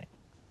that kind of thing.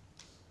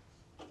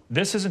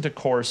 This isn't a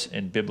course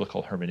in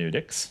biblical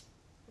hermeneutics.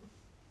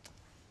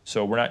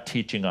 So we're not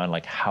teaching on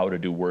like how to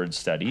do word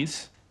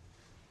studies.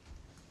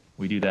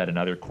 We do that in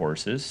other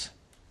courses.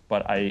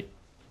 But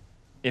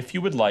if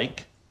you would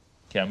like,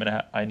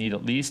 okay, I need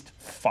at least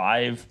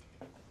 5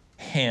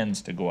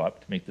 hands to go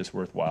up to make this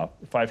worthwhile.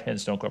 If 5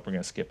 hands don't go up, we're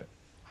going to skip it.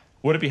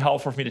 Would it be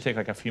helpful for me to take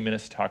like a few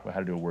minutes to talk about how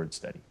to do a word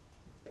study?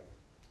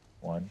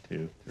 1,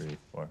 2, 3,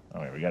 4.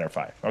 Oh, wait, we got our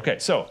 5. Okay,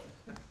 so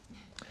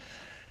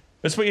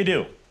this is what you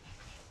do.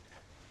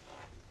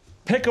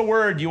 Pick a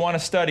word you want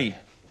to study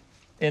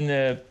in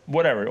the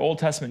whatever, Old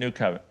Testament, New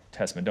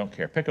Testament, don't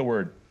care. Pick a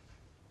word.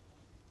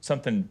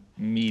 Something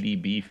meaty,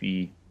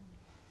 beefy,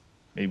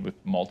 maybe with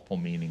multiple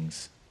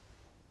meanings.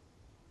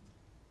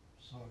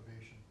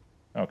 Salvation.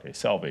 Okay,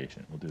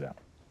 salvation. We'll do that.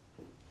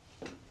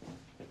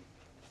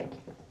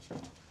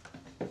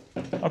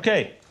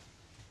 Okay.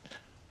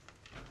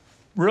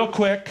 Real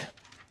quick.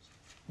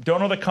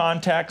 Don't know the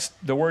context.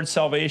 The word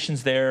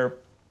salvation's there.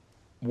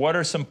 What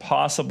are some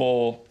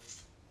possible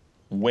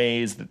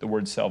ways that the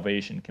word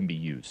salvation can be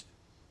used?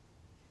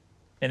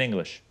 In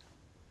English.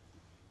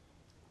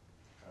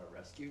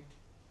 Rescue?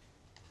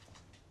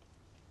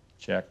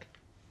 Check.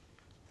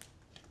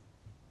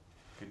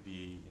 could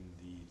be in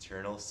the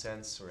eternal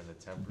sense or in the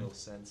temporal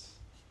sense.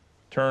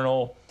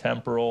 Eternal,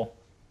 temporal.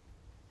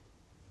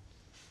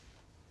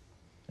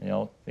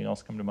 Anything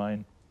else come to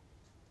mind?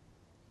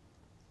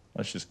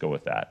 Let's just go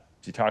with that.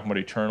 Is he talking about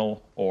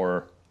eternal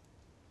or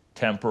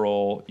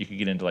temporal? You could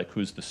get into like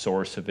who's the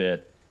source of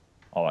it,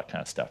 all that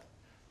kind of stuff.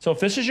 So if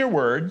this is your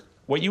word,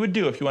 what you would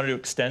do if you want to do an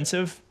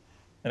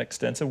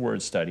extensive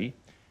word study,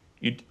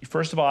 you'd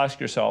first of all ask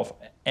yourself,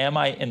 am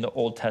I in the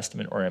Old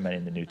Testament or am I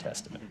in the New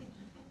Testament?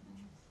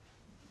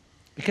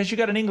 Because you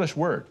got an English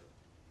word.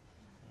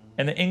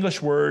 And the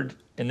English word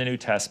in the New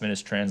Testament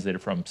is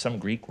translated from some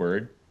Greek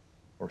word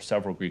or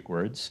several Greek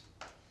words.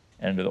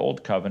 And the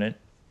Old Covenant,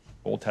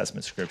 Old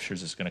Testament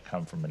scriptures is going to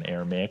come from an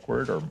Aramaic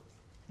word or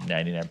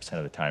 99%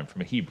 of the time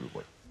from a Hebrew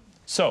word.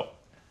 So,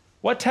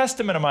 what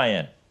testament am I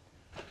in?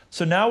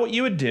 So now what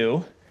you would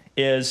do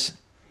is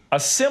a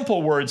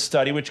simple word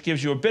study, which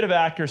gives you a bit of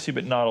accuracy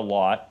but not a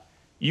lot.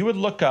 You would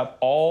look up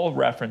all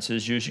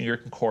references using your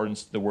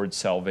concordance to the word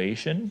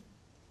salvation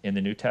in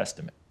the New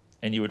Testament.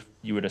 And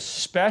you would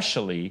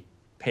especially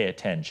pay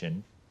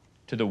attention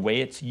to the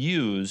way it's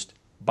used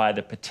by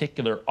the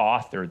particular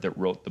author that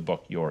wrote the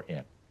book you're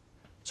in.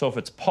 So if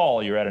it's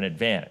Paul, you're at an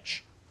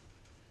advantage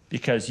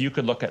because you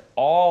could look at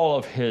all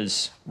of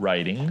his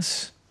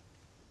writings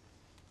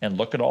and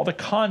look at all the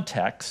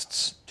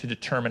contexts to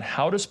determine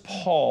how does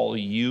Paul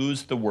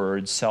use the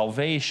word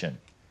salvation.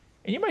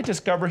 And you might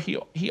discover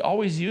he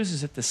always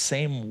uses it the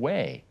same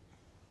way.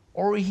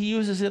 Or he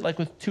uses it like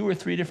with 2 or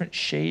 3 different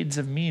shades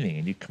of meaning,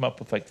 and you come up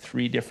with like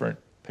 3 different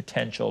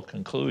potential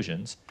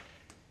conclusions.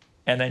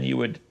 And then you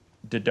would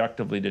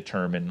deductively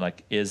determine,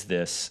 like, is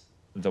this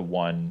the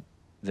one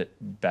that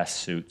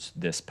best suits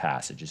this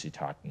passage? Is he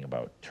talking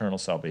about eternal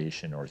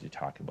salvation, or is he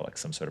talking about like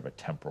some sort of a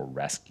temporal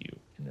rescue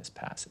in this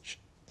passage?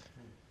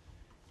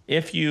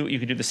 If you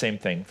could do the same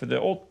thing for the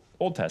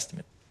Old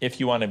Testament. If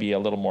you want to be a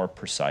little more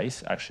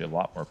precise, actually a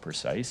lot more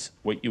precise,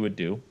 what you would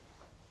do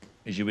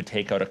is you would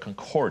take out a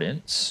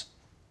concordance.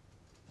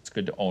 It's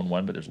good to own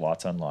one, but there's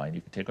lots online. You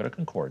can take out a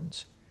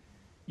concordance.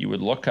 You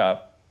would look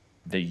up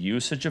the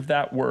usage of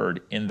that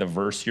word in the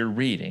verse you're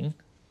reading.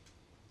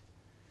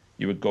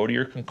 You would go to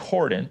your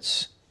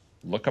concordance,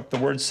 look up the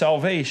word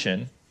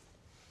salvation,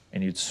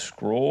 and you'd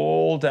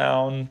scroll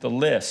down the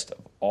list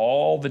of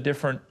all the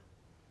different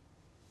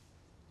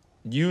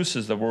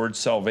uses of the word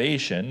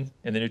salvation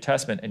in the New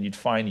Testament, and you'd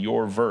find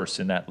your verse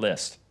in that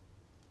list.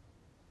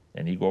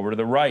 And you go over to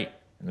the right,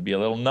 and there'll be a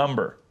little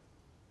number.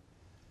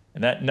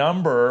 And that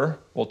number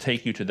will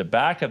take you to the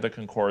back of the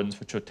concordance,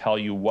 which will tell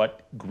you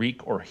what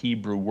Greek or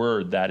Hebrew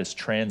word that is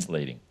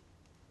translating.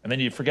 And then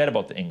you forget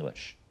about the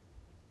English.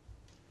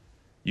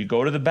 You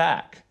go to the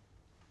back,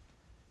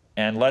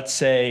 and let's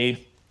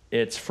say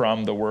it's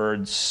from the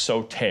word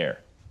soter.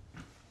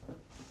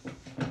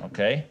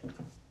 Okay?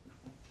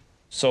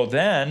 So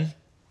then,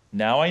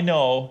 now I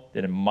know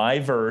that in my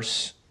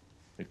verse,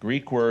 the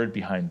Greek word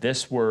behind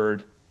this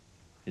word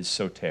is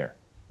soter.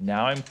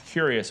 Now I'm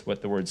curious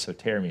what the word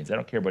soter means. I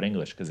don't care about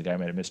English because the guy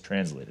might have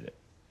mistranslated it.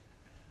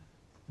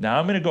 Now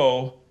I'm going to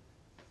go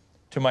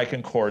to my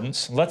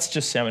concordance. Let's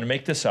just say, I'm going to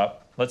make this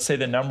up. Let's say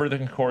the number of the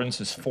concordance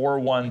is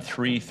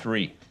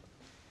 4133.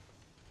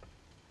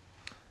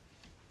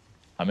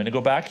 I'm going to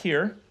go back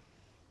here,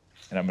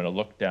 and I'm going to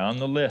look down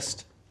the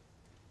list.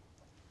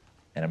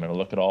 And I'm going to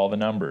look at all the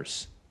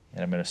numbers.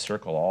 And I'm going to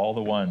circle all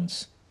the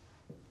ones.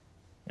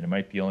 And it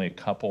might be only a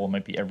couple. It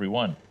might be every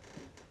one.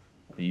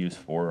 They use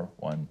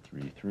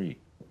 4133,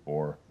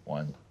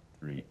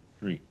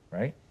 4133,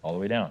 right? All the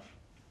way down.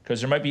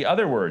 Because there might be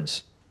other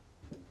words,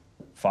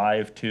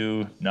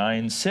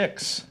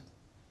 5296,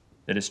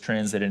 that is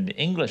translated into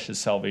English as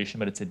salvation,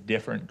 but it's a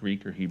different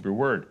Greek or Hebrew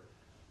word.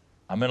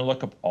 I'm going to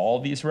look up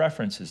all these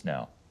references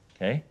now,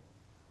 okay?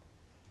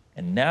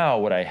 And now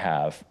what I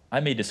have, I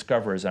may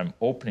discover as I'm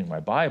opening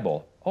my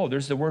Bible, oh,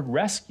 there's the word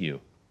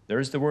rescue.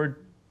 There's the word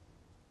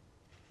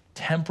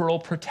temporal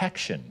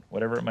protection,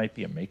 whatever it might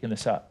be. I'm making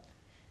this up.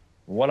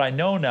 What I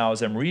know now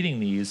as I'm reading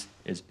these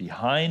is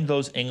behind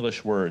those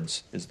English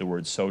words is the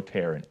word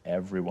soter in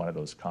every one of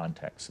those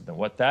contexts. And then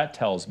what that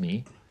tells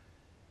me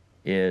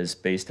is,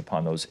 based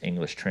upon those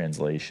English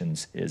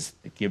translations, is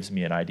it gives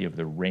me an idea of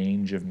the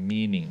range of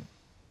meaning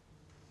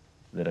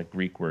that a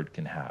Greek word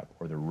can have,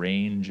 or the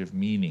range of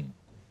meaning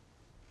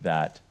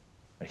that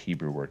a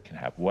Hebrew word can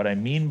have. What I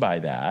mean by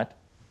that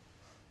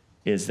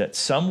is that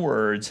some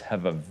words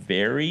have a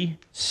very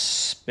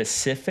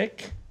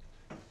specific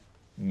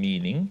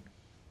meaning.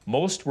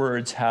 Most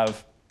words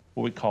have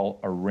what we call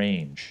a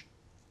range.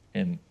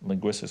 In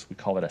linguistics, we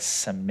call it a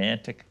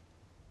semantic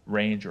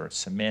range or a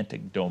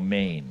semantic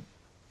domain.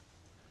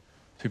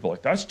 People are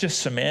like, that's just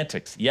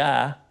semantics.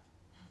 Yeah,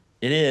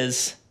 it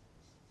is,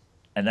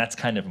 and that's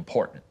kind of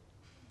important.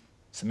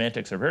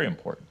 Semantics are very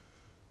important,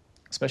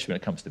 especially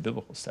when it comes to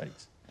biblical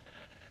studies.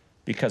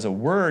 Because a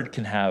word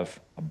can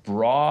have a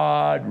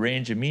broad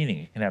range of meaning.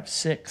 It can have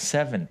 6,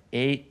 7,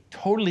 8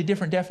 totally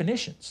different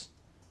definitions.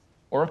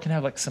 Or it can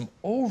have like some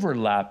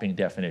overlapping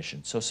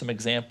definitions. So some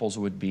examples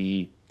would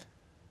be,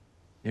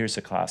 here's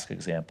the classic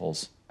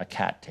examples, a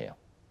cattail.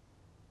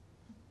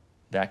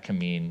 That can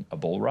mean a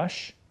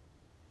bulrush.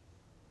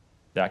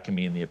 That can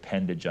mean the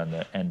appendage on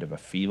the end of a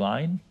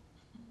feline.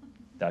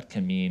 That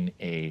can mean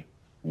a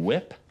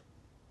whip.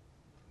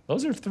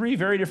 Those are three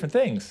very different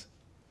things,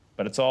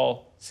 but it's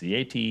all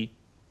C-A-T-T-A-I-L.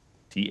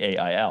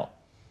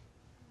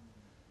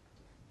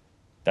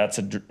 That's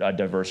a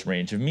diverse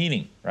range of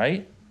meaning,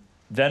 right?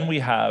 Then we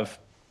have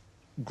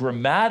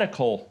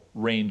grammatical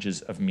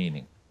ranges of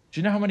meaning. Do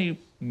you know how many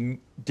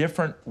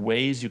different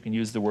ways you can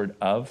use the word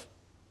of?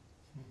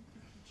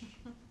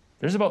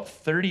 There's about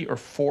 30 or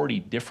 40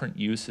 different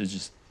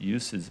uses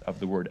of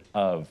the word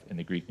of in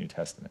the Greek New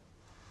Testament.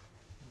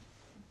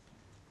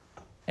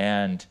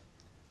 And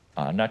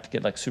not to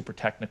get like super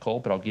technical,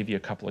 but I'll give you a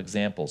couple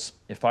examples.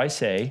 If I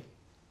say,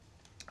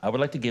 I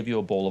would like to give you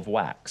a bowl of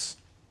wax,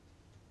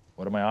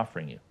 what am I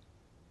offering you?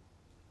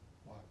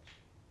 Wax.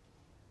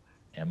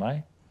 Am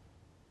I?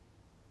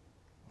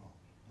 Oh,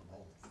 the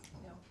bowl.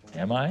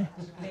 Am I?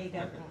 Made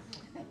up.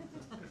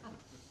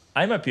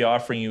 I might be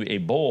offering you a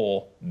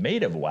bowl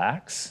made of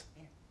wax.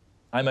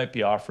 I might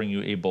be offering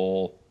you a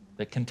bowl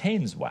that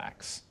contains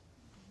wax.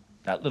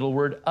 That little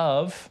word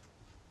of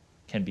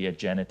can be a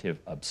genitive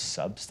of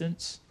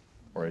substance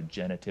or a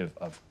genitive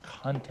of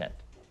content.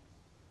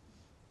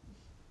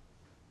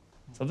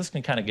 So this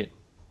can kind of get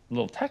a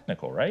little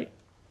technical, right?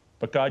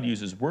 But God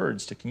uses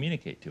words to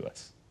communicate to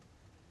us.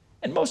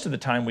 And most of the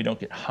time we don't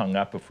get hung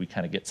up if we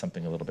kind of get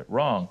something a little bit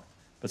wrong.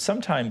 But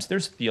sometimes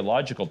there's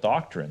theological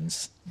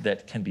doctrines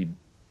that can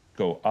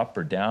go up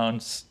or down,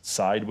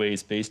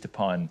 sideways, based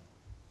upon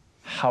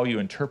how you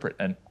interpret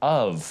an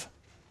of,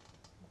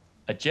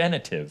 a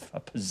genitive, a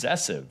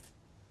possessive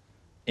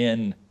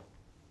in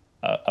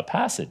a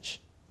passage.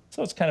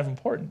 So it's kind of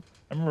important.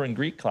 I remember in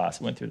Greek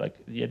class, I went through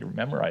you had to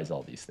memorize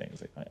all these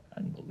things.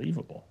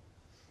 Unbelievable.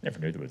 Never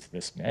knew there was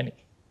this many.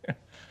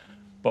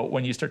 But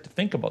when you start to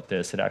think about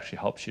this, it actually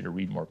helps you to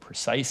read more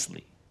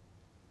precisely.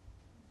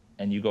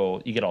 And you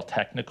get all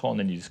technical, and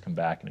then you just come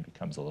back and it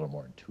becomes a little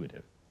more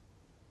intuitive.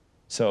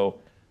 So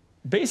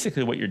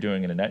basically what you're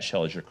doing in a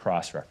nutshell is you're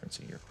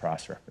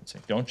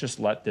cross-referencing. Don't just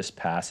let this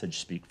passage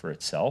speak for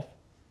itself.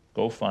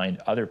 Go find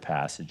other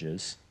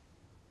passages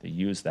that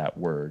use that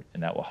word,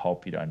 and that will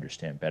help you to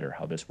understand better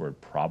how this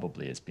word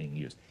probably is being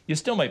used. You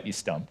still might be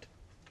stumped,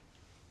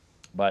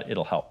 but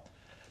it'll help.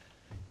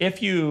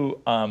 If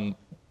you,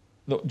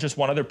 just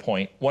one other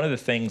point, one of the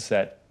things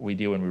that we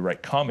do when we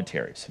write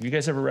commentaries, have you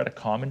guys ever read a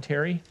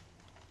commentary?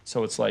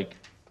 So it's like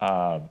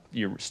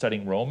you're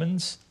studying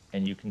Romans,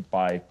 and you can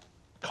buy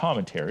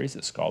commentaries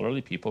that scholarly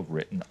people have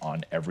written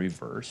on every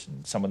verse,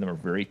 and some of them are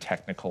very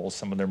technical,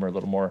 some of them are a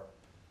little more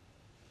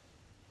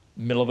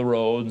middle of the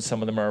road, and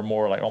some of them are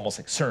more almost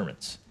like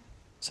sermons.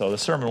 So the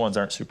sermon ones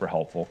aren't super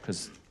helpful,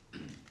 because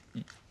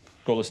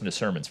go listen to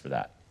sermons for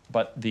that.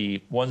 But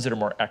the ones that are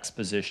more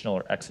expositional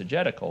or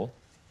exegetical,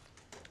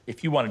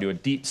 if you want to do a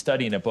deep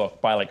study in a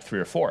book, buy like 3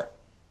 or 4.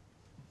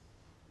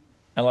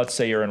 And let's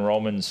say you're in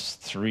Romans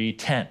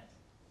 3:10.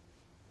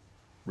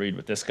 Read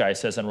what this guy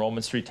says in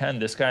Romans 3:10,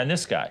 this guy and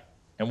this guy.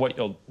 And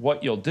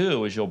what you'll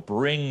do is you'll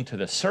bring to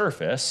the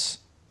surface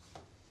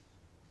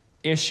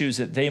issues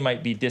that they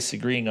might be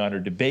disagreeing on or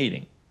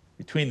debating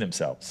between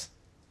themselves.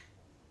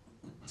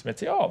 So you might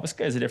say, oh, this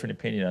guy has a different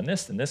opinion on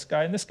this than this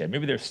guy and this guy.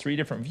 Maybe there's 3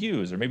 different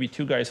views, or maybe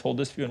 2 guys hold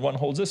this view and 1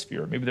 holds this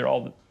view, or maybe they're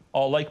all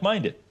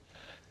like-minded.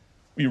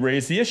 We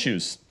raise the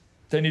issues.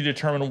 Then you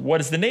determine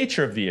what is the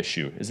nature of the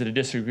issue. Is it a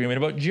disagreement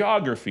about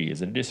geography?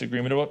 Is it a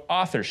disagreement about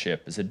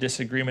authorship? Is it a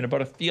disagreement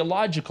about a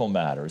theological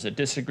matter? Is it a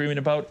disagreement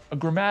about a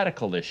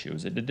grammatical issue?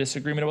 Is it a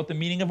disagreement about the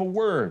meaning of a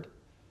word?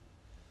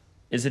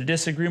 Is it a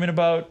disagreement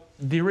about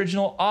the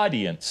original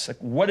audience?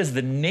 What is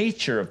the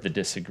nature of the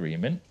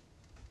disagreement?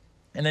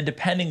 And then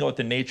depending on what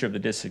the nature of the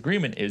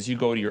disagreement is, you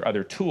go to your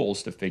other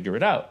tools to figure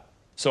it out.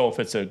 So if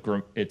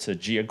it's a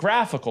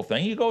geographical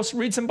thing, you go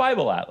read some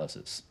Bible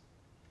atlases.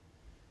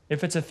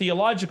 If it's a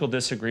theological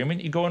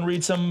disagreement, you go and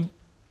read some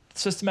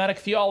systematic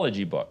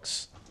theology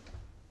books.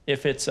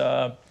 If it's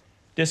a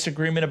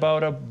disagreement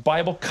about a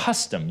Bible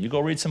custom, you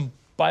go read some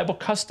Bible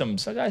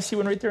customs. I see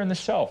one right there on the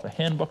shelf, a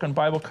handbook on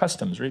Bible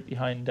customs right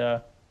behind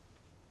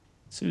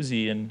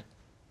Susie, and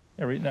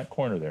right in that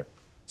corner there.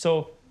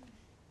 So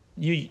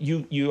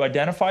you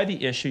identify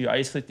the issue, you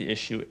isolate the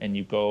issue, and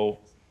you go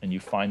and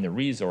you find the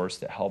resource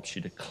that helps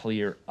you to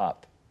clear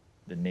up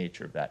the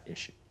nature of that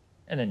issue.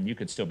 And then you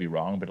could still be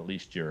wrong, but at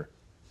least you're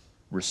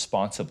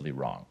responsibly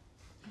wrong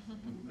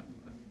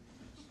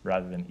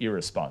rather than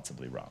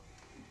irresponsibly wrong.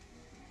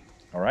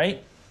 All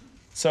right?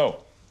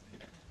 So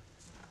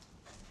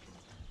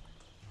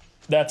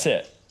that's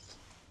it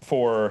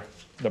for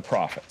the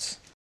prophets.